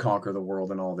wants to conquer the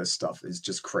world and all this stuff is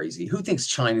just crazy. Who thinks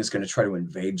China is going to try to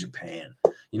invade Japan?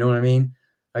 You know what I mean?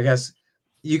 I guess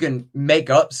you can make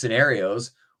up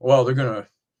scenarios. Well, they're going to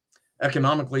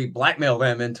economically blackmail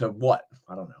them into what?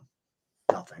 I don't know.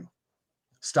 Nothing.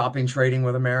 Stopping trading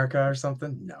with America or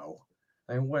something? No.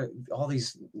 I mean, what all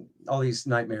these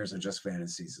nightmares are just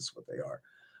fantasies is what they are.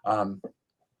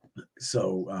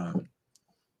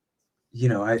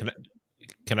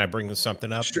 Can I bring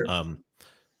something up? Sure.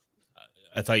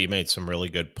 I thought you made some really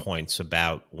good points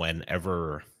about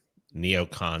whenever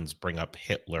neocons bring up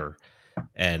Hitler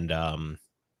and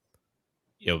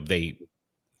they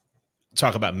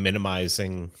talk about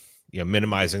minimizing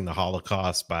the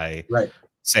Holocaust by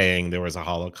saying there was a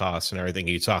Holocaust and everything.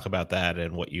 Can you talk about that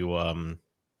and what you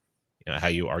how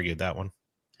you argued that one?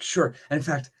 Sure. And in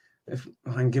fact, if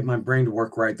I can get my brain to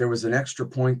work right, there was an extra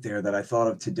point there that I thought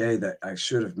of today that I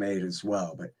should have made as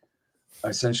well. But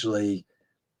essentially,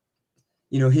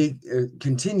 he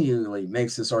continually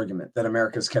makes this argument that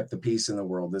America's kept the peace in the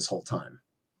world this whole time.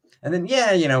 And then,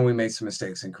 we made some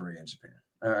mistakes in Korea and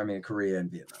Japan. Korea and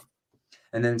Vietnam.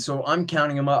 And then, so I'm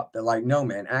counting them up. They're like, no,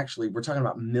 man, actually, we're talking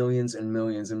about millions and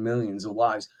millions and millions of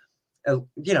lives,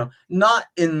 not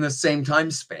in the same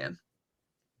time span,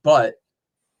 but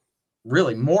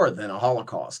really more than a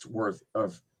Holocaust worth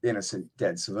of innocent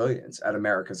dead civilians at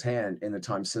America's hand in the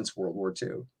time since World War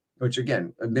II, which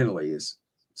again, admittedly, is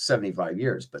 75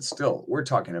 years, but still, we're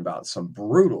talking about some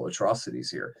brutal atrocities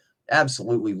here,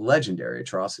 absolutely legendary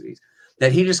atrocities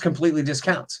that he just completely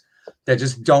discounts, that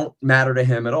just don't matter to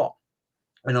him at all.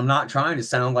 And I'm not trying to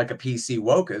sound like a PC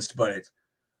wokeist, but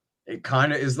it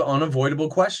kind of is the unavoidable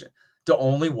question. Do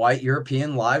only white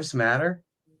European lives matter?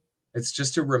 It's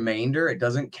just a remainder. It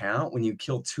doesn't count when you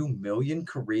kill 2 million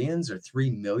Koreans or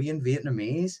 3 million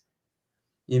Vietnamese,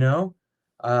 you know?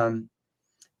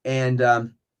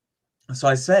 So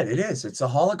I said, it's a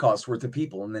Holocaust worth of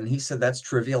people. And then he said, that's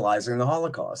trivializing the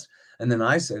Holocaust. And then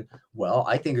I said, well,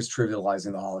 I think it's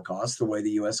trivializing the Holocaust the way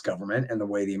the US government and the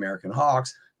way the American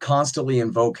hawks constantly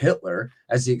invoke Hitler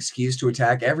as the excuse to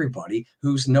attack everybody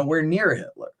who's nowhere near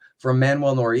Hitler. From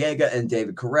Manuel Noriega and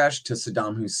David Koresh to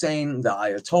Saddam Hussein, the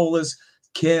Ayatollahs,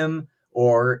 Kim,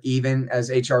 or even as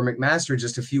H.R. McMaster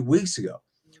just a few weeks ago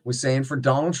was saying, for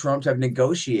Donald Trump to have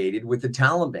negotiated with the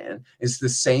Taliban is the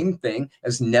same thing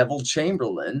as Neville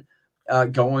Chamberlain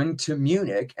going to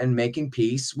Munich and making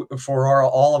peace for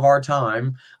all of our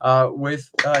time with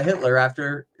Hitler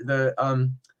after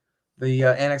the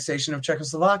annexation of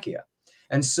Czechoslovakia.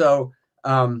 And so,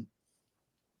 that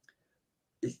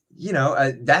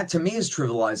to me is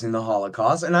trivializing the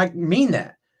Holocaust. And I mean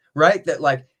that, right? That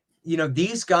like,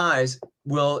 these guys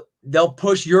they'll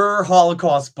push your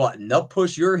Holocaust button. They'll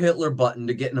push your Hitler button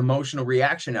to get an emotional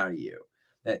reaction out of you.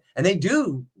 And they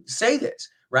do say this,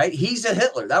 right? He's a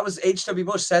Hitler. That was H.W.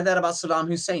 Bush said that about Saddam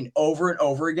Hussein over and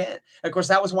over again. And of course,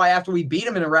 that was why after we beat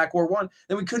him in Iraq War I,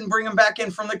 then we couldn't bring him back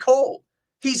in from the cold.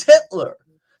 He's Hitler.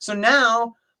 So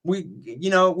now we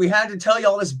had to tell you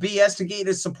all this BS to get you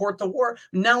to support the war.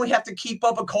 Now we have to keep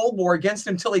up a Cold War against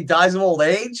him until he dies of old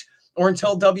age or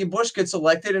until W. Bush gets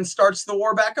elected and starts the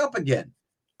war back up again.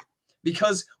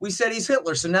 Because we said he's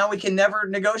Hitler. So now we can never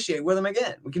negotiate with him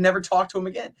again. We can never talk to him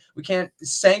again. We can't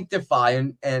sanctify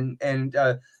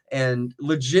and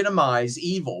legitimize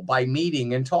evil by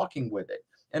meeting and talking with it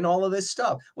and all of this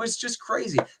stuff. Well, it's just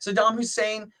crazy. Saddam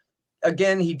Hussein,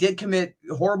 again, he did commit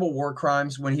horrible war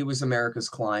crimes when he was America's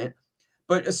client,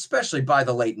 but especially by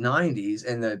the late 90s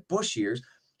and the Bush years,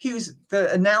 the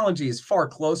analogy is far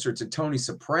closer to Tony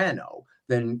Soprano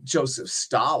than Joseph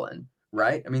Stalin,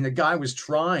 right? I mean, the guy was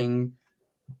trying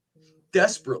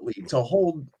desperately to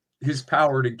hold his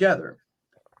power together,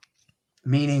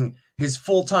 meaning his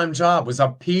full-time job was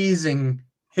appeasing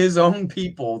his own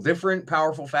people, different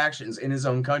powerful factions in his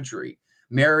own country,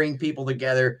 marrying people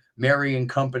together, marrying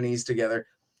companies together.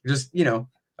 Just,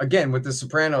 again, with the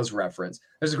Sopranos reference,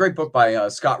 there's a great book by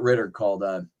Scott Ritter called,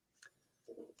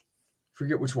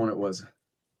 forget which one it was,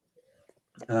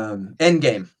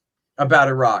 Endgame, about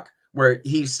Iraq, where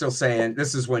he's still saying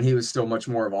this is when he was still much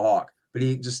more of a hawk, but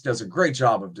he just does a great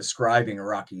job of describing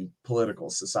Iraqi political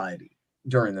society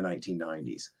during the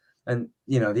 1990s. And,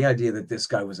 the idea that this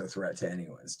guy was a threat to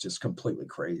anyone is just completely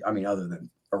crazy. I mean, other than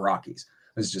Iraqis,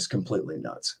 it was just completely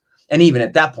nuts. And even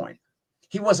at that point,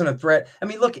 he wasn't a threat. I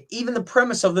mean, look, even the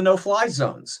premise of the no-fly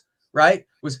zones, right,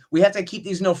 was we have to keep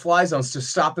these no-fly zones to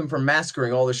stop him from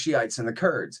massacring all the Shiites and the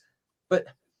Kurds. But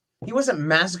he wasn't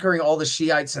massacring all the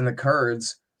Shiites and the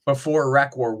Kurds before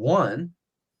Iraq War I,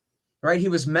 right? He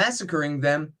was massacring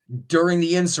them during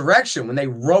the insurrection when they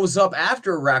rose up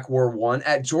after Iraq War I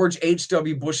at George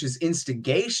H.W. Bush's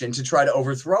instigation to try to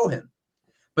overthrow him.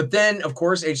 But then, of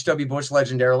course, H.W. Bush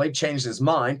legendarily changed his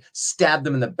mind, stabbed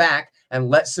them in the back, and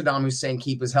let Saddam Hussein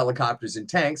keep his helicopters and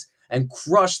tanks and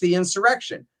crush the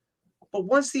insurrection. But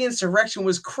once the insurrection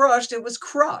was crushed, it was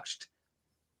crushed.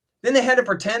 Then they had to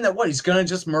pretend that, he's going to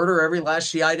just murder every last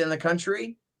Shiite in the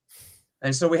country?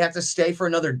 And so we have to stay for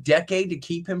another decade to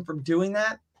keep him from doing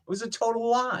that? It was a total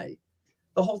lie.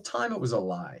 The whole time it was a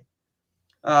lie.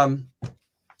 Anyway,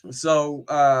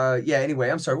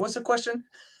 I'm sorry. What's the question?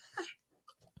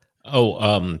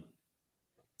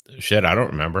 Shit, I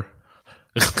don't remember.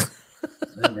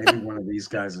 Maybe one of these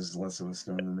guys is less of a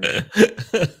stone than me.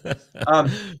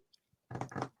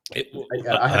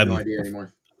 I have no idea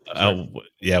anymore.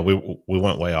 Yeah, we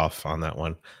went way off on that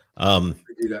one. We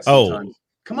do that sometimes.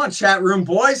 Come on, chat room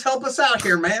boys, help us out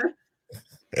here, man.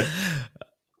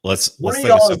 Let's one of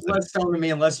y'all is less stoned than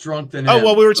me and less drunk than him.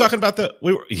 Well, we were talking about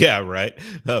we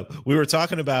were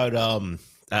talking about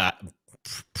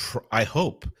I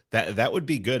hope that would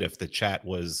be good if the chat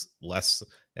was less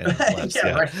and less.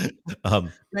 Yeah, right.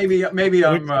 Maybe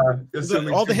I'm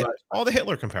assuming all the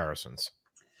Hitler comparisons.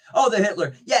 Oh, the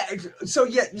Hitler. Yeah. So,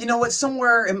 yeah, you know what?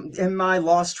 Somewhere in my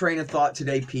lost train of thought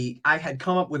today, Pete, I had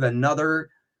come up with another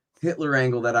Hitler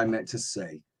angle that I meant to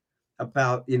say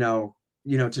about,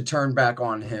 to turn back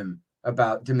on him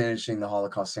about diminishing the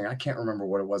Holocaust thing. I can't remember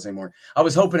what it was anymore. I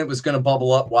was hoping it was going to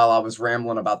bubble up while I was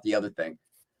rambling about the other thing,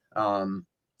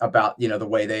 about, you know, the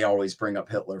way they always bring up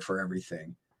Hitler for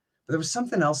everything. But there was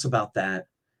something else about that.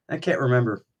 I can't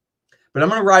remember. But I'm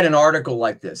going to write an article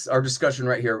like this, our discussion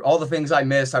right here. All the things I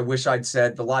missed, I wish I'd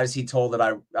said, the lies he told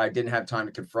that I didn't have time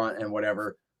to confront and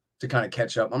whatever, to kind of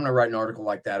catch up. I'm going to write an article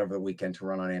like that over the weekend to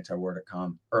run on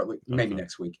antiwar.com, or maybe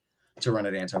next week to run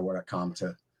at antiwar.com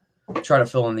to try to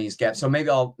fill in these gaps. So maybe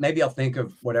I'll think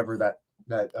of whatever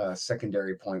that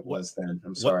secondary point was then.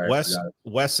 I'm sorry.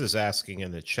 Wes is asking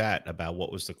in the chat about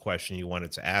what was the question you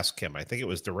wanted to ask him. I think it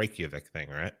was the Reykjavik thing,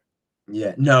 right?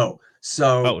 Yeah, no.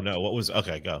 So, what was,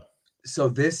 okay, go. So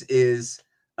this is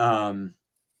the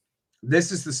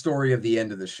story of the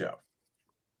end of the show,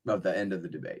 of the end of the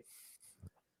debate.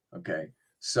 Okay.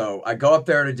 So I go up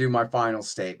there to do my final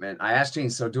statement. I asked Gene,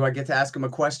 so do I get to ask him a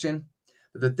question?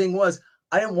 But the thing was,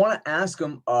 I didn't want to ask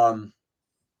him,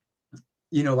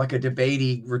 you know, like a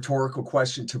debatey rhetorical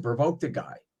question to provoke the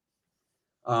guy.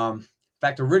 In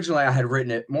fact, originally I had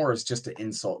written it more as just an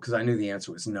insult because I knew the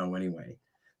answer was no anyway.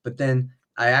 But then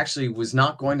I actually was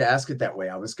not going to ask it that way.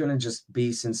 I was going to just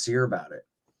be sincere about it.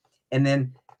 And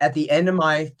then at the end of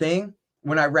my thing,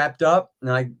 when I wrapped up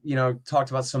and I, you know, talked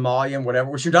about Somalia and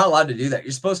whatever, which you're not allowed to do that.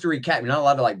 You're supposed to recap. You're not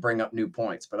allowed to like bring up new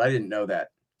points, but I didn't know that.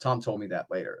 Tom told me that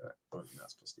later. I was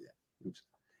not supposed to do that. Oops.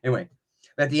 Anyway,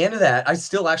 at the end of that, I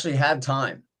still actually had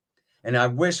time. And I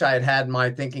wish I had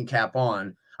my thinking cap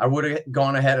on. I would have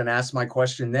gone ahead and asked my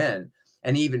question then.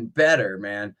 And even better,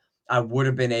 man, I would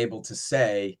have been able to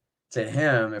say to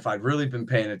him, if I'd really been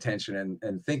paying attention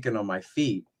and thinking on my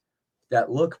feet,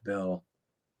 that, look, Bill,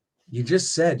 you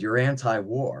just said you're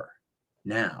anti-war.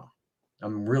 Now,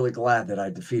 I'm really glad that I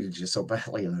defeated you so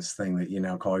badly in this thing that you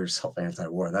now call yourself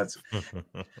anti-war.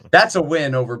 That's a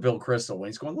win over Bill Kristol when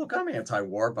he's going, look, I'm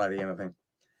anti-war by the end of the thing.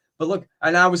 But look,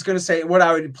 and I was going to say what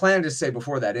I would plan to say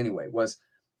before that anyway was,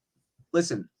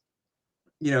 listen,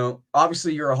 you know,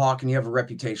 obviously you're a hawk and you have a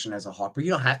reputation as a hawk, but you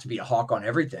don't have to be a hawk on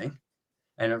everything.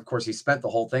 And of course, he spent the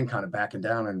whole thing kind of backing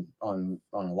down and on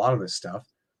a lot of this stuff,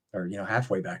 or, you know,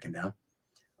 halfway backing down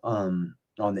on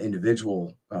the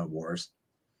individual wars.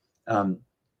 And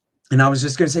I was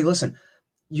just going to say, listen,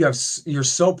 you're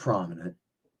so prominent,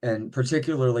 and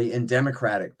particularly in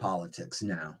Democratic politics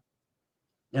now.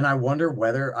 And I wonder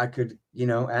whether I could, you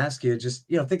know, ask you, just,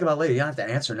 you know, think about it later. You don't have to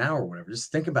answer now or whatever.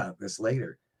 Just think about this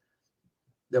later.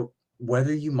 That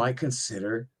whether you might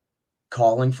consider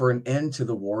calling for an end to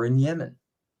the war in Yemen.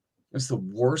 It's the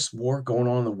worst war going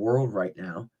on in the world right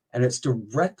now, and it's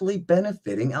directly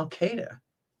benefiting Al-Qaeda.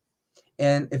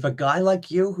 And if a guy like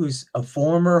you, who's a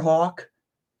former hawk,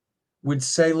 would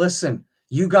say, listen,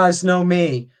 you guys know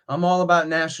me, I'm all about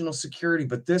national security,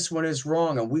 but this one is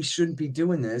wrong and we shouldn't be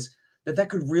doing this, that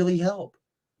could really help,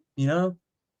 you know?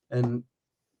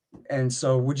 And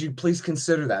so would you please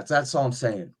consider that? That's all I'm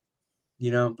saying.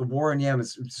 You know, the war in Yemen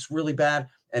is really bad,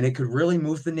 and it could really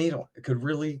move the needle. It could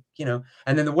really, you know,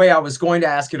 and then the way I was going to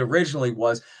ask it originally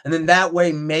was, and then that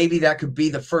way, maybe that could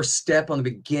be the first step on the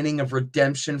beginning of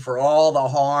redemption for all the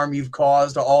harm you've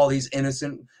caused to all these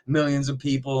innocent millions of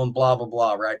people and blah, blah,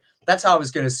 blah, right? That's how I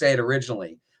was going to say it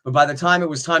originally. But by the time it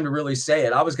was time to really say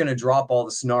it, I was going to drop all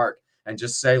the snark and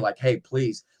just say like, hey,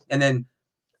 please. And then,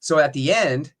 so at the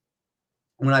end,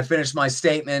 when I finished my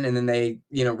statement and then they,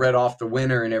 you know, read off the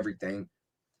winner and everything,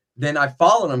 then I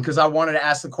followed them because I wanted to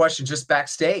ask the question just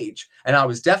backstage. And I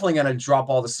was definitely going to drop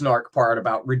all the snark part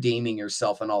about redeeming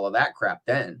yourself and all of that crap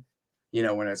then, you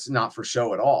know, when it's not for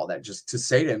show at all. That just to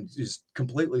say to him just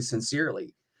completely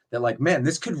sincerely that, like, man,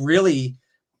 this could really,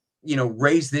 you know,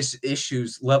 raise this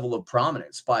issue's level of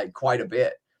prominence by quite a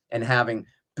bit. And having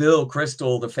Bill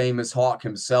Kristol, the famous hawk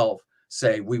himself,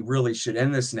 say, we really should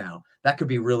end this now. That could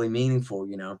be really meaningful,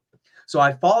 you know? So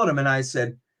I followed him and I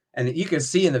said, and you can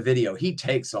see in the video, he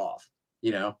takes off,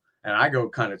 you know, and I go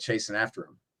kind of chasing after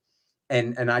him.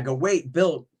 And I go, wait,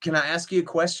 Bill, can I ask you a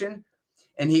question?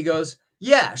 And he goes,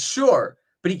 yeah, sure.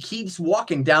 But he keeps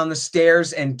walking down the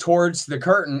stairs and towards the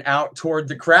curtain out toward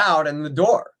the crowd and the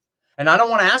door. And I don't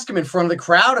want to ask him in front of the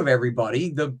crowd of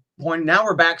everybody. The point, now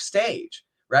we're backstage,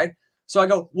 right? So I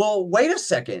go, well, wait a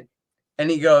second.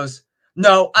 And he goes,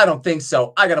 no, I don't think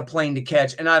so. I got a plane to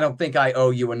catch, and I don't think I owe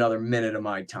you another minute of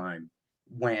my time.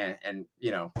 Went and,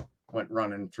 you know, went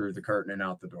running through the curtain and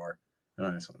out the door. And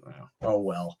I just went, oh,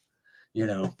 well, you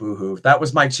know, boo-hoo. That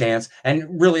was my chance.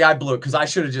 And really, I blew it because I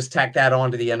should have just tacked that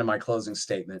on to the end of my closing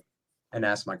statement and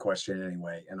asked my question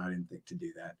anyway. And I didn't think to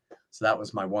do that. So that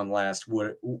was my one last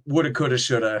woulda, coulda,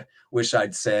 shoulda, wish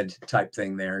I'd said type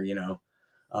thing there, you know.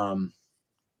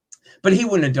 But he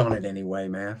wouldn't have done it anyway,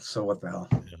 man. So what the hell,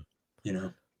 you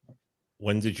know?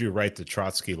 When did you write the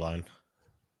Trotsky line?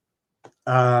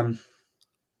 I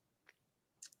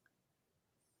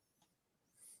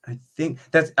think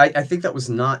I think that was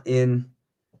not in.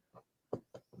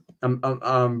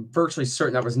 I'm virtually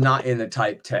certain that was not in the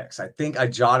typed text. I think I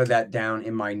jotted that down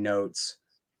in my notes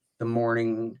the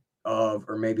morning of,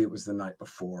 or maybe it was the night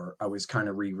before. I was kind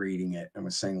of rereading it and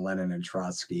was saying Lenin and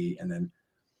Trotsky, and then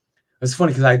it's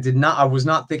funny because I was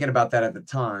not thinking about that at the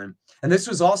time. And this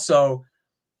was also,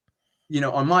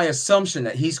 on my assumption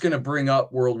that he's going to bring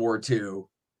up World War II,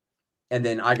 and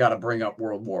then I got to bring up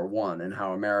World War I and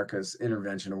how America's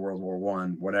intervention in World War I,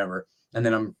 whatever. And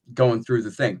then I'm going through the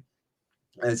thing.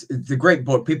 It's a great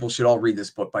book. People should all read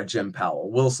this book by Jim Powell,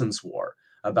 Wilson's War,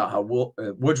 about how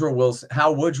Woodrow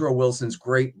Wilson's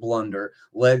great blunder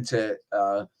led to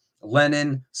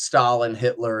Lenin, Stalin,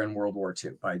 Hitler, and World War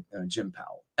II by Jim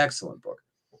Powell. Excellent book.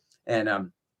 And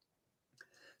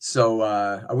so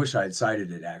I wish I had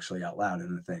cited it actually out loud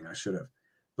in the thing. I should have.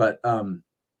 But,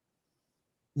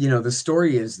 the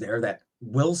story is there that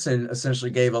Wilson essentially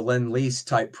gave a Lend-Lease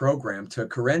type program to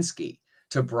Kerensky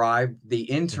to bribe the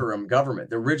interim government.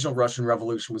 The original Russian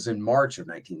Revolution was in March of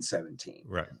 1917.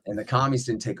 Right. And the communists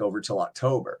didn't take over till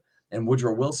October. And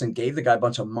Woodrow Wilson gave the guy a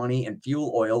bunch of money and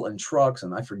fuel oil and trucks,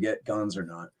 and I forget guns or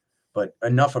not, but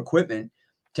enough equipment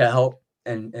to help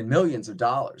and millions of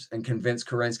dollars, and convince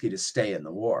Kerensky to stay in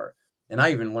the war. And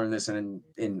I even learned this in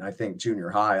I think junior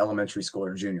high, elementary school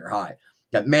or junior high,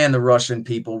 that man, the Russian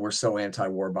people were so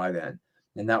anti-war by then.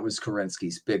 And that was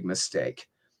Kerensky's big mistake.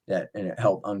 And it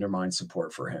helped undermine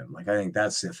support for him. Like, I think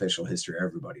that's the official history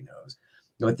everybody knows.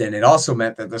 But then it also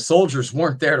meant that the soldiers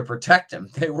weren't there to protect him.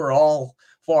 They were all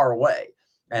far away.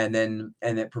 And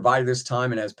it provided this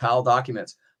time, and as Powell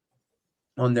documents,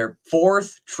 on their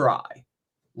fourth try,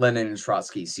 Lenin and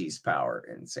Trotsky seized power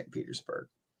in St. Petersburg.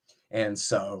 And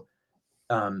so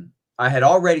I had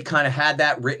already kind of had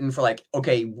that written for, like,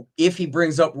 okay, if he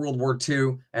brings up World War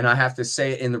II and I have to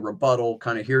say it in the rebuttal,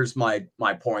 kind of here's my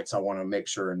points I want to make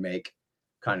sure and make,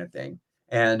 kind of thing.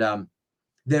 And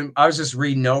then I was just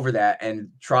reading over that, and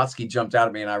Trotsky jumped out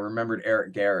at me, and I remembered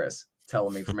Eric Garris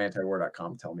telling me from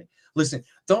antiwar.com, telling me, listen,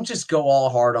 don't just go all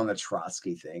hard on the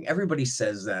Trotsky thing. Everybody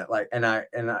says that. Like, and I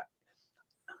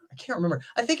can't remember.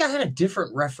 I think I had a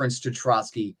different reference to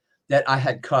Trotsky that I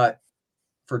had cut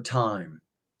for time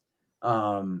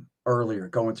earlier,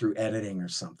 going through editing or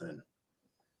something.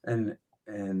 And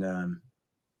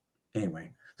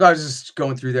anyway, so I was just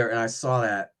going through there, and I saw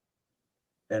that,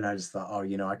 and I just thought,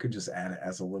 oh, I could just add it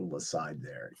as a little aside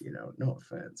there, no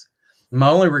offense. My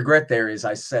only regret there is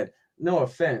I said no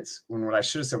offense when what I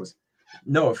should have said was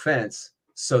no offense,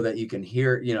 so that you can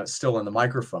hear, still in the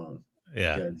microphone.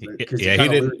 Yeah.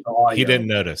 He didn't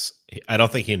notice. I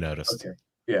don't think he noticed. Okay.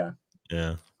 Yeah.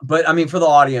 Yeah. But I mean, for the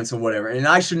audience and whatever, and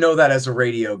I should know that as a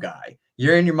radio guy,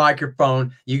 you're in your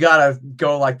microphone, you got to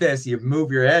go like this. You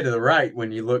move your head to the right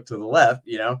when you look to the left,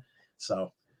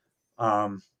 So,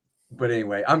 but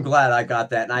anyway, I'm glad I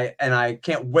got that. And I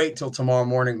can't wait till tomorrow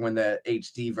morning when the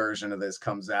HD version of this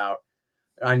comes out.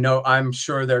 I'm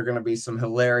sure there are going to be some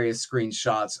hilarious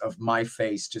screenshots of my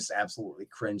face just absolutely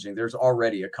cringing. There's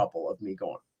already a couple of me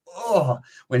going, oh,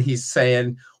 when he's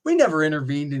saying we never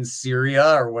intervened in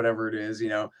Syria or whatever it is,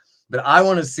 but I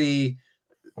want to see,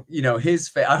 his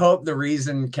face. I hope the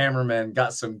Reason cameraman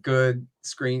got some good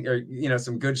screen, or,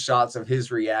 some good shots of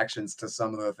his reactions to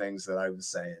some of the things that I was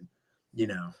saying,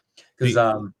 because,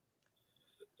 I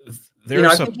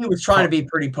think he was trying to be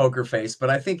pretty poker face, but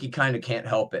I think he kind of can't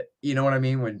help it. You know what I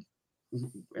mean? When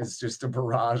it's just a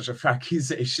barrage of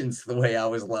accusations, the way I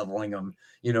was leveling them,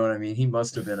 you know what I mean? He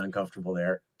must have been uncomfortable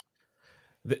there.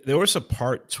 There was a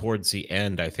part towards the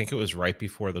end, I think it was right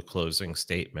before the closing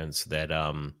statements, that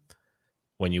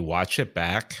when you watch it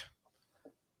back,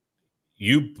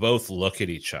 you both look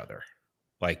at each other.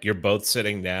 Like, you're both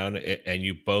sitting down and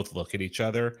you both look at each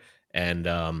other. And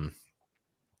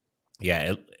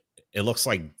it looks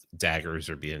like daggers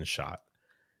are being shot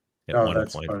at one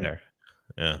point funny. There.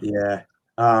 Yeah.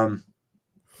 Yeah.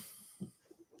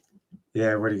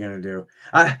 Yeah, what are you gonna do?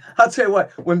 I'll tell you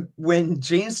what. When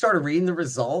Gene started reading the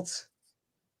results,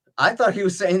 I thought he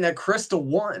was saying that Crystal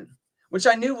won, which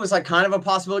I knew was like kind of a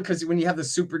possibility, because when you have the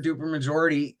super duper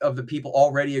majority of the people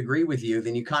already agree with you,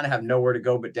 then you kind of have nowhere to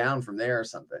go but down from there or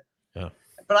something. Yeah.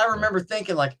 But I remember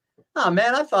thinking, like, oh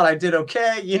man, I thought I did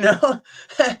okay,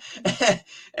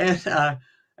 and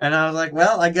I was like,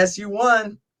 well, I guess you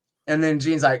won. And then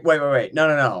Gene's like, wait.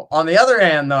 No. On the other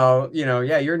hand, though,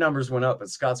 your numbers went up, but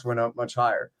Scott's went up much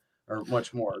higher, or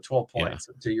much more, 12 points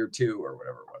to your 2 or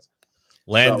whatever it was.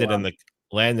 Landed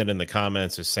Landon in the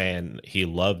comments is saying he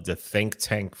loved the think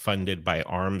tank funded by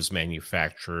arms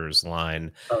manufacturers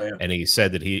line. Oh yeah. And he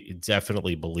said that he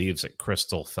definitely believes that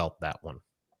Crystal felt that one.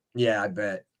 Yeah, I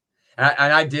bet.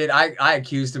 I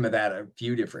accused him of that a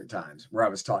few different times where I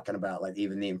was talking about like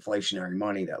even the inflationary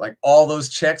money that like all those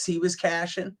checks he was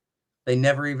cashing, they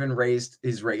never even raised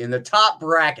his rate in the top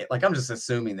bracket. Like I'm just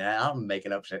assuming that I'm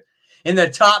making up shit. In the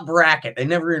top bracket, they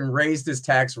never even raised his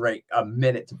tax rate a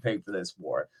minute to pay for this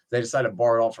war. They decided to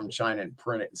borrow it all from China and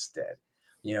print it instead.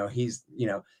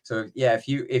 So yeah,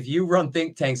 if you run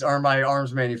think tanks armed by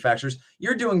arms manufacturers,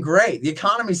 you're doing great. The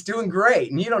economy's doing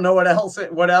great, and you don't know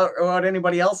what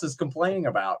anybody else is complaining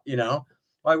about.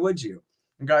 Why would you?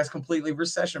 The guy's completely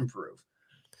recession proof.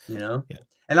 Yeah.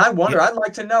 And I wonder, I'd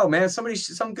like to know, man.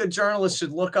 Some good journalist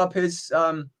should look up his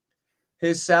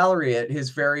salary at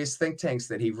his various think tanks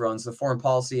that he runs, the Foreign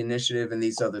Policy Initiative and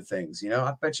these other things.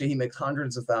 I bet you he makes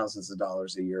hundreds of thousands of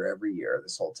dollars a year every year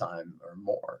this whole time or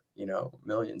more,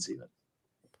 millions even.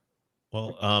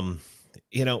 Well,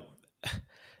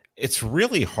 it's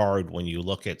really hard when you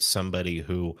look at somebody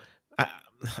who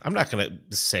I'm not going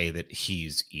to say that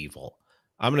he's evil.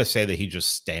 I'm going to say that he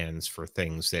just stands for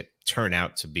things that turn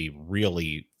out to be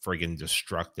really friggin'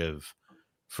 destructive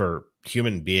for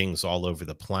human beings all over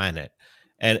the planet.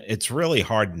 And it's really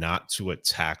hard not to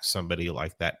attack somebody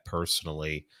like that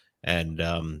personally. And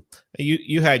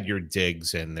you had your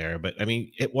digs in there, but I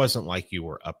mean, it wasn't like you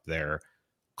were up there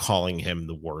calling him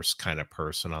the worst kind of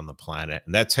person on the planet.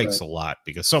 And that takes a lot,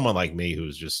 because someone like me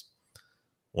who's just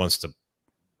wants to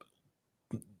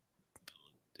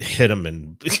hit him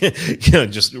and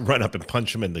just run up and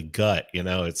punch him in the gut,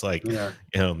 it's like I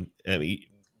mean,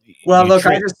 well, look,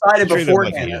 I decided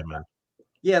beforehand.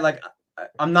 Yeah, like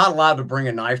I'm not allowed to bring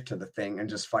a knife to the thing and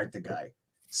just fight the guy.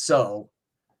 So,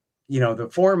 the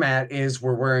format is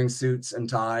we're wearing suits and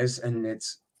ties, and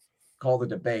it's called a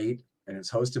debate, and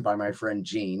it's hosted by my friend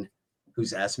Gene,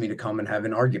 who's asked me to come and have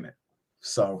an argument.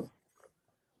 So,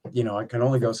 I can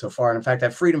only go so far. And in fact,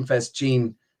 at Freedom Fest,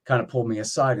 Gene kind of pulled me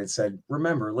aside and said,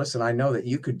 remember, listen, I know that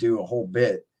you could do a whole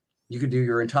bit. You could do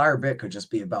your entire bit could just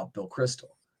be about Bill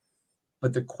Kristol.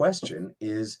 But the question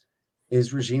is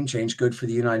regime change good for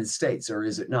the United States, or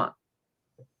is it not?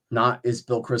 Not is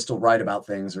Bill Kristol right about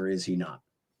things, or is he not?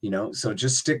 So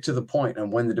just stick to the point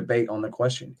and win the debate on the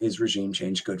question, is regime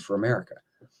change good for America?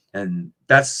 And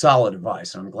that's solid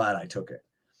advice. I'm glad I took it.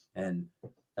 And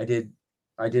I did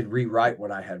rewrite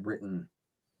what I had written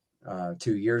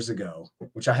 2 years ago,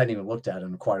 which I hadn't even looked at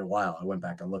in quite a while. I went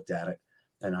back and looked at it,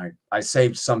 and I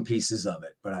saved some pieces of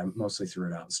it, but I mostly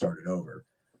threw it out and started over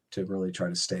to really try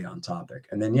to stay on topic.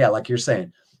 And then, yeah, like you're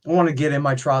saying, I want to get in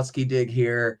my Trotsky dig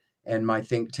here and my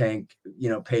think tank,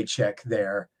 paycheck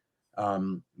there.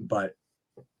 But,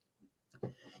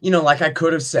 like I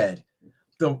could have said,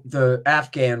 the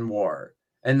Afghan war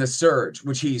and the surge,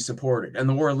 which he supported, and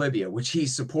the war in Libya, which he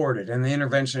supported, and the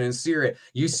intervention in Syria.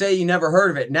 You say you never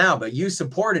heard of it now, but you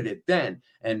supported it then,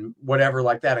 and whatever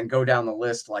like that, and go down the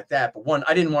list like that. But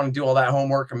I didn't want to do all that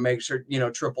homework and make sure,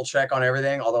 triple check on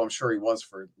everything, although I'm sure he was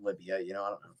for Libya, I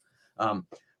don't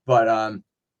know.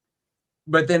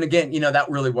 But then again,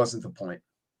 that really wasn't the point.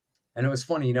 And it was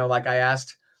funny, like I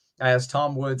asked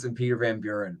Tom Woods and Peter Van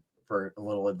Buren for a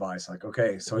little advice. Like,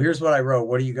 okay, so here's what I wrote.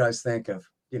 What do you guys think of,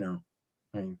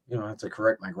 I mean, you don't have to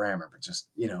correct my grammar, but just,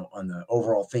 on the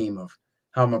overall theme of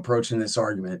how I'm approaching this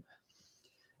argument.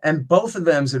 And both of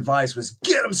them's advice was,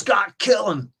 get him, Scott, kill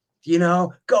him,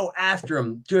 go after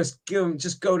him. Just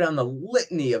go down the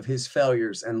litany of his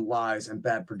failures and lies and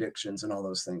bad predictions and all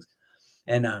those things.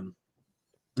 And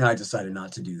I decided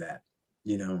not to do that.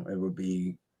 It would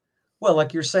be, well,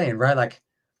 like you're saying, right? Like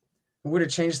it would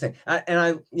have changed things.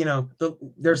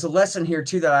 There's a lesson here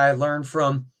too that I learned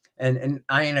from, and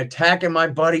I ain't attacking my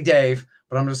buddy Dave,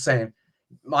 but I'm just saying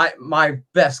my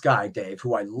best guy, Dave,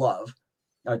 who I love,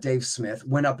 Dave Smith,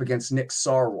 went up against Nick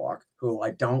Sarwark, who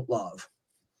I don't love.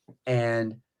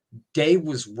 And Dave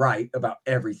was right about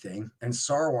everything, and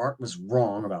Sarwark was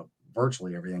wrong about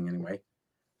virtually everything anyway.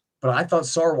 But I thought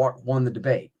Sarwark won the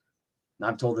debate. And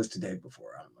I've told this to Dave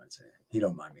before. I don't mind saying it. He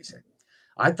don't mind me saying it.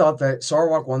 I thought that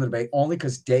Sarwark won the debate only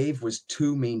because Dave was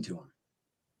too mean to him.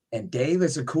 And Dave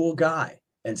is a cool guy,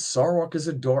 and Sarwark is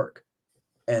a dork.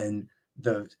 And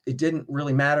it didn't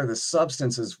really matter the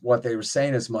substance is what they were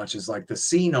saying as much as like the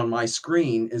scene on my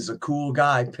screen is a cool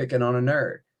guy picking on a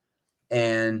nerd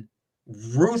and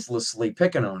ruthlessly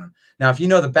picking on him. Now, if you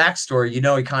know the backstory, he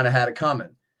kind of had it coming,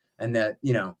 and that,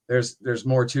 there's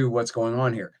more to what's going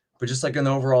on here. But just like in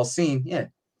the overall scene, yeah.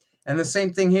 And the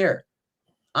same thing here.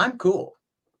 I'm cool.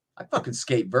 I fucking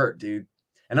skate vert, dude.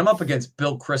 And I'm up against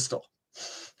Bill Kristol,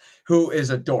 who is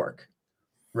a dork.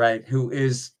 right, who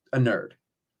is a nerd.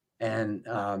 And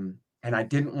I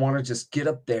didn't want to just get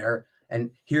up there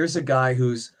and here's a guy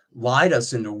who's lied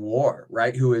us into war,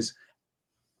 right? Who is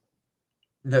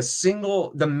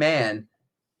the man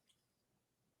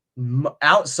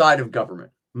outside of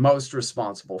government most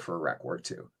responsible for Iraq War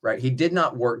II, right? He did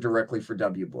not work directly for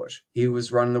W. Bush. He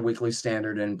was running the Weekly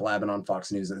Standard and blabbing on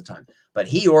Fox News at the time, but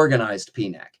he organized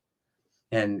PNAC.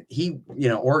 And he,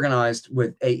 organized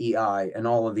with AEI and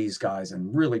all of these guys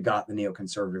and really got the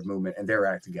neoconservative movement and their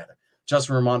act together.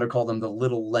 Justin Raimondo called him the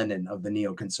little Lenin of the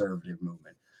neoconservative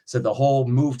movement. So the whole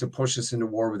move to push us into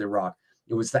war with Iraq,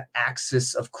 it was the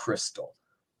axis of crystal.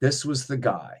 This was the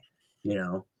guy,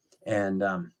 and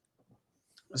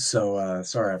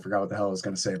sorry, I forgot what the hell I was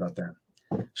going to say about that.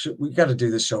 We got to do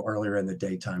this show earlier in the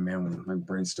daytime, man, when my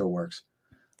brain still works.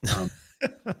 What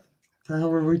the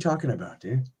hell were we talking about,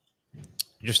 dude?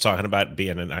 You're just talking about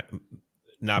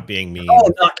not being mean.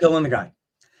 Oh, not killing the guy.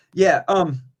 Yeah.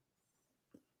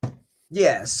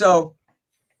 Yeah. So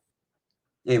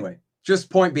anyway,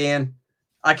 just point being,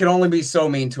 I could only be so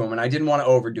mean to him, and I didn't want to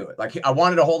overdo it. Like, I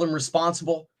wanted to hold him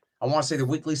responsible. I want to say the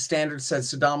Weekly Standard said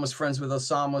Saddam was friends with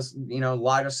Osama,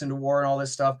 lied us into war and all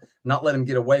this stuff, not let him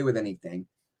get away with anything.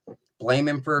 Blame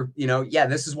him for,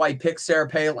 this is why he picked Sarah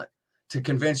Palin, to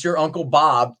convince your Uncle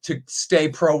Bob to stay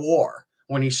pro-war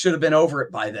when he should have been over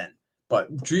it by then.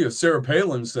 But, gee, if Sarah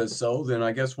Palin says so, then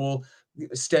I guess we'll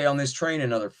stay on this train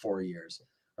another 4 years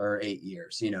or 8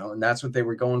 years, and that's what they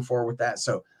were going for with that.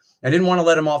 So I didn't want to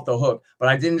let him off the hook, but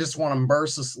I didn't just want to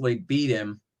mercilessly beat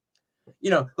him.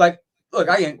 Look,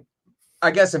 I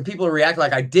guess, and people react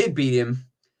like I did beat him,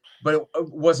 but it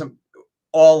wasn't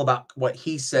all about what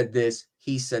he said this,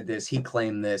 he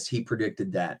claimed this, he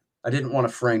predicted that. I didn't want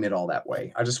to frame it all that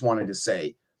way. I just wanted to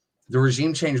say the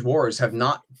regime change wars have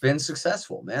not been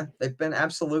successful, man. They've been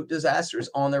absolute disasters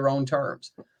on their own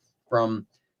terms, from,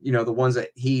 the ones that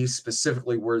he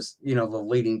specifically was, the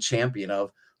leading champion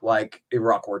of, like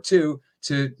Iraq War II,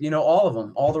 to, all of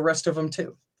them, all the rest of them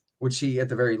too, which he at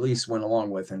the very least went along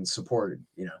with and supported,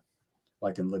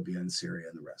 like in Libya and Syria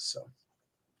and the rest. So,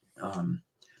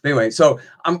 anyway, so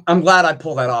I'm glad I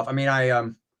pulled that off. I mean, I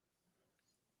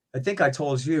think I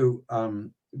told you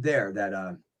there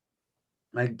that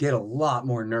I get a lot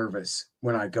more nervous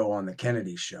when I go on the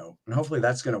Kennedy show, and hopefully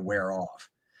that's going to wear off.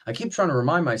 I keep trying to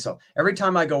remind myself every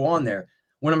time I go on there,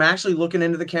 when I'm actually looking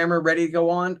into the camera, ready to go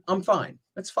on, I'm fine.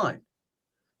 That's fine.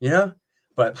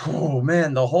 But, oh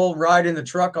man, the whole ride in the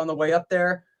truck on the way up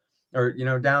there, or,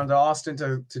 down to Austin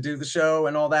to do the show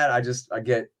and all that, I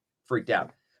get freaked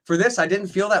out. For this, I didn't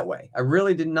feel that way. I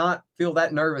really did not feel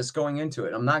that nervous going into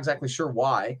it. I'm not exactly sure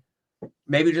why.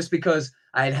 Maybe just because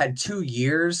I had 2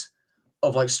 years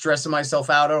of like stressing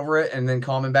myself out over it and then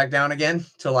calming back down again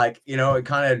to it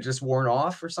kind of just worn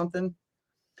off or something.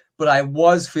 But I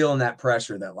was feeling that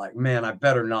pressure that like, man, I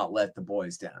better not let the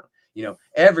boys down.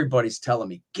 Everybody's telling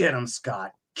me, get him,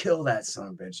 Scott, kill that son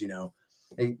of a bitch,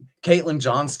 And Caitlin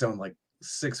Johnstone, like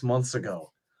 6 months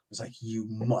ago, was like, you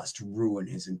must ruin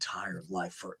his entire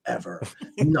life forever.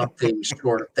 Nothing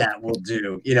short of that will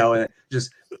do, and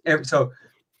just so,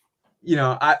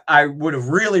 I would have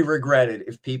really regretted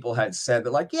if people had said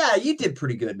that, like, yeah, you did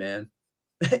pretty good, man.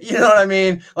 You know what I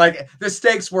mean? Like, the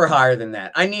stakes were higher than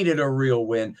that. I needed a real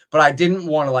win, but I didn't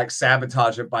want to like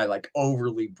sabotage it by like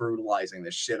overly brutalizing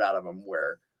the shit out of him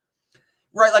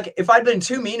right, like if I'd been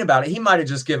too mean about it, he might have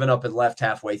just given up and left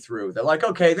halfway through. They're like,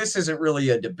 okay, this isn't really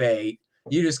a debate.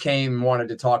 You just came and wanted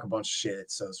to talk a bunch of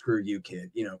shit, so screw you,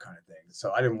 kid, kind of thing.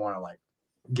 So I didn't want to like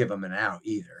give him an out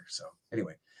either. So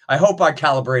anyway, I hope I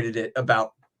calibrated it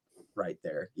about right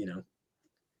there,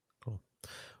 Cool.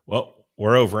 Well,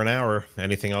 we're over an hour.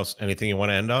 Anything else? Anything you want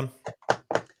to end on?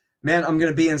 Man, I'm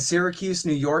going to be in Syracuse,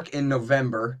 New York in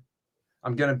November.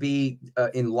 I'm going to be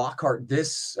in Lockhart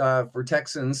for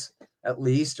Texans, at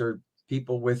least, or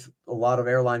people with a lot of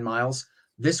airline miles.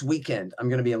 This weekend, I'm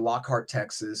going to be in Lockhart,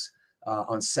 Texas.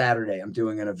 On Saturday, I'm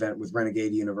doing an event with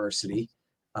Renegade University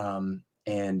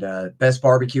and Best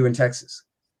Barbecue in Texas.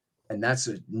 And that's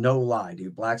no lie,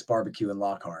 dude. Black's Barbecue in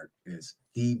Lockhart is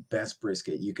the best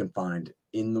brisket you can find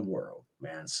in the world,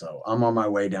 man. So I'm on my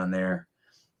way down there.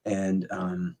 And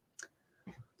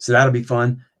so that'll be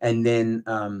fun. And then,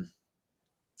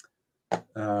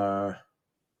 other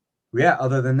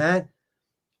than that,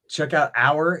 check out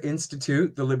our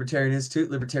institute, the Libertarian Institute,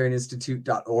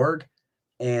 libertarianinstitute.org,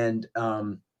 and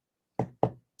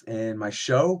my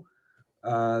show,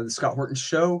 the Scott Horton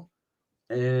Show,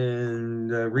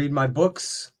 and read my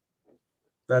books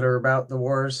that are about the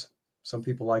wars. Some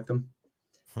people like them.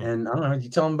 And I don't know, you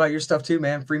tell them about your stuff too,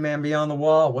 man. Free Man Beyond the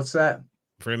Wall. What's that?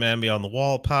 Free Man Beyond the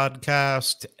Wall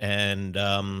podcast. And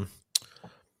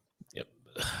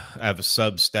I have a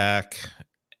Substack.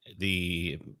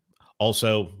 The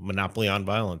also Monopoly on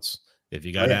Violence. If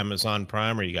you got Amazon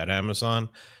Prime or you got Amazon,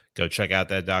 go check out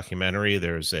that documentary.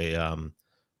 There's a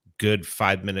good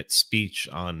 5-minute speech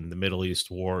on the Middle East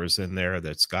wars in there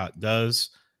that Scott does,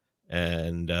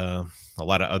 and a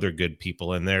lot of other good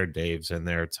people in there. Dave's in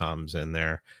there, Tom's in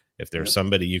there. If there's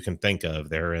somebody you can think of,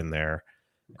 they're in there.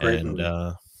 Great and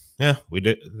movie. Yeah, we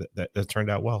did that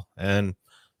turned out well. And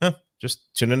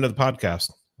just tune into the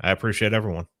podcast. I appreciate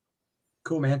everyone.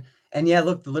 Cool, man. And yeah,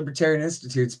 look, the Libertarian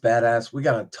Institute's badass. We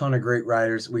got a ton of great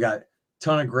writers. We got a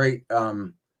ton of great, all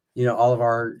of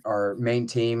our main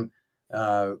team,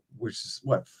 which is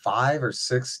 5 or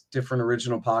 6 different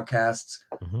original podcasts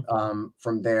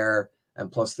from there.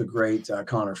 And plus the great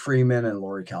Connor Freeman and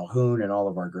Lori Calhoun and all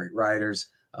of our great writers.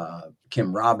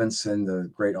 Kim Robinson,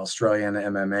 the great Australian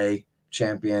MMA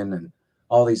champion, and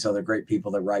all these other great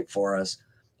people that write for us.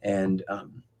 And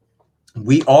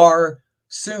we are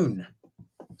soon.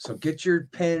 So get your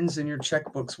pens and your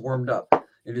checkbooks warmed up.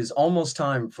 It is almost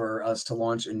time for us to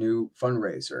launch a new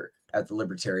fundraiser at the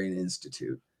Libertarian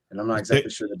Institute. And I'm not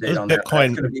exactly sure the date on that. It's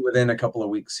going to be within a couple of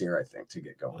weeks here, I think, to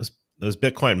get going. Those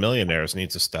Bitcoin millionaires need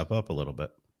to step up a little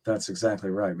bit. That's exactly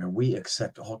right, man. We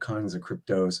accept all kinds of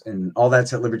cryptos, and all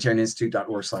that's at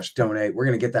libertarianinstitute.org/donate. We're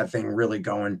going to get that thing really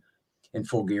going in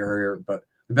full gear here, but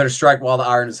we better strike while the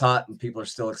iron is hot and people are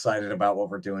still excited about what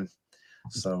we're doing.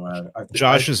 So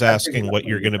Josh is asking what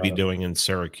you're going to be doing in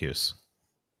Syracuse.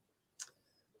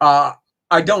 I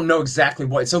don't know exactly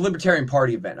what. It's a Libertarian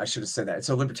Party event. I should have said that. It's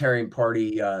a Libertarian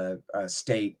Party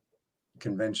state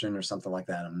convention or something like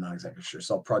that. I'm not exactly sure.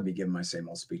 So I'll probably be giving my same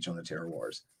old speech on the terror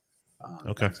wars.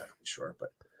 Okay. Not exactly sure, but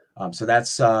so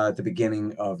that's at the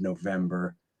beginning of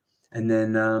November. And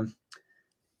then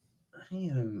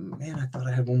man, I thought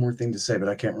I had one more thing to say, but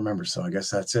I can't remember. So I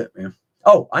guess that's it, man.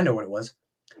 Oh, I know what it was.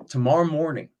 Tomorrow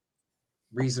morning,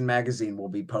 Reason Magazine will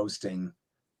be posting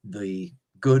the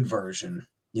good version,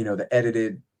 the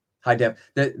edited high def.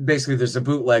 That basically there's a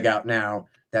bootleg out now.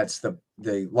 That's the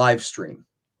live stream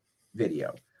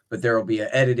video, but there will be an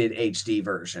edited HD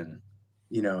version.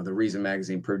 The Reason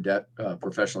Magazine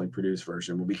professionally produced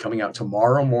version will be coming out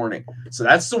tomorrow morning. So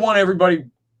that's the one, everybody.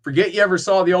 Forget you ever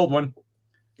saw the old one.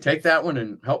 Take that one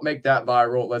and help make that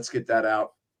viral. Let's get that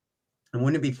out. And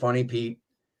wouldn't it be funny, Pete,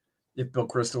 if Bill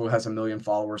Kristol has 1 million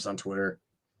followers on Twitter,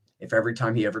 if every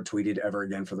time he ever tweeted ever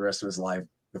again for the rest of his life,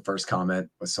 the first comment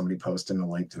was somebody posting a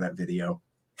link to that video,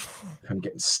 him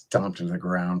getting stomped into the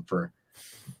ground for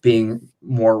being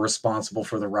more responsible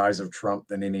for the rise of Trump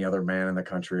than any other man in the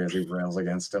country as he rails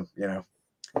against him, Man,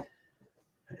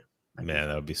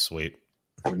 that would be sweet.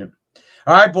 Wouldn't it?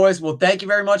 All right, boys. Well, thank you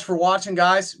very much for watching,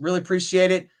 guys. Really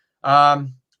appreciate it.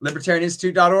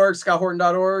 Libertarianinstitute.org,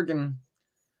 scotthorton.org, and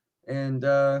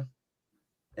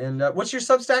what's your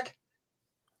Substack?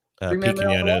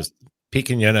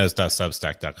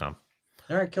 PekinYonos.substack.com.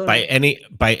 All right, killer.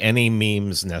 By any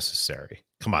memes necessary.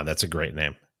 Come on, that's a great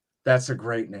name. That's a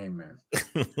great name, man.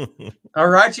 All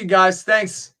right, you guys.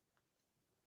 Thanks.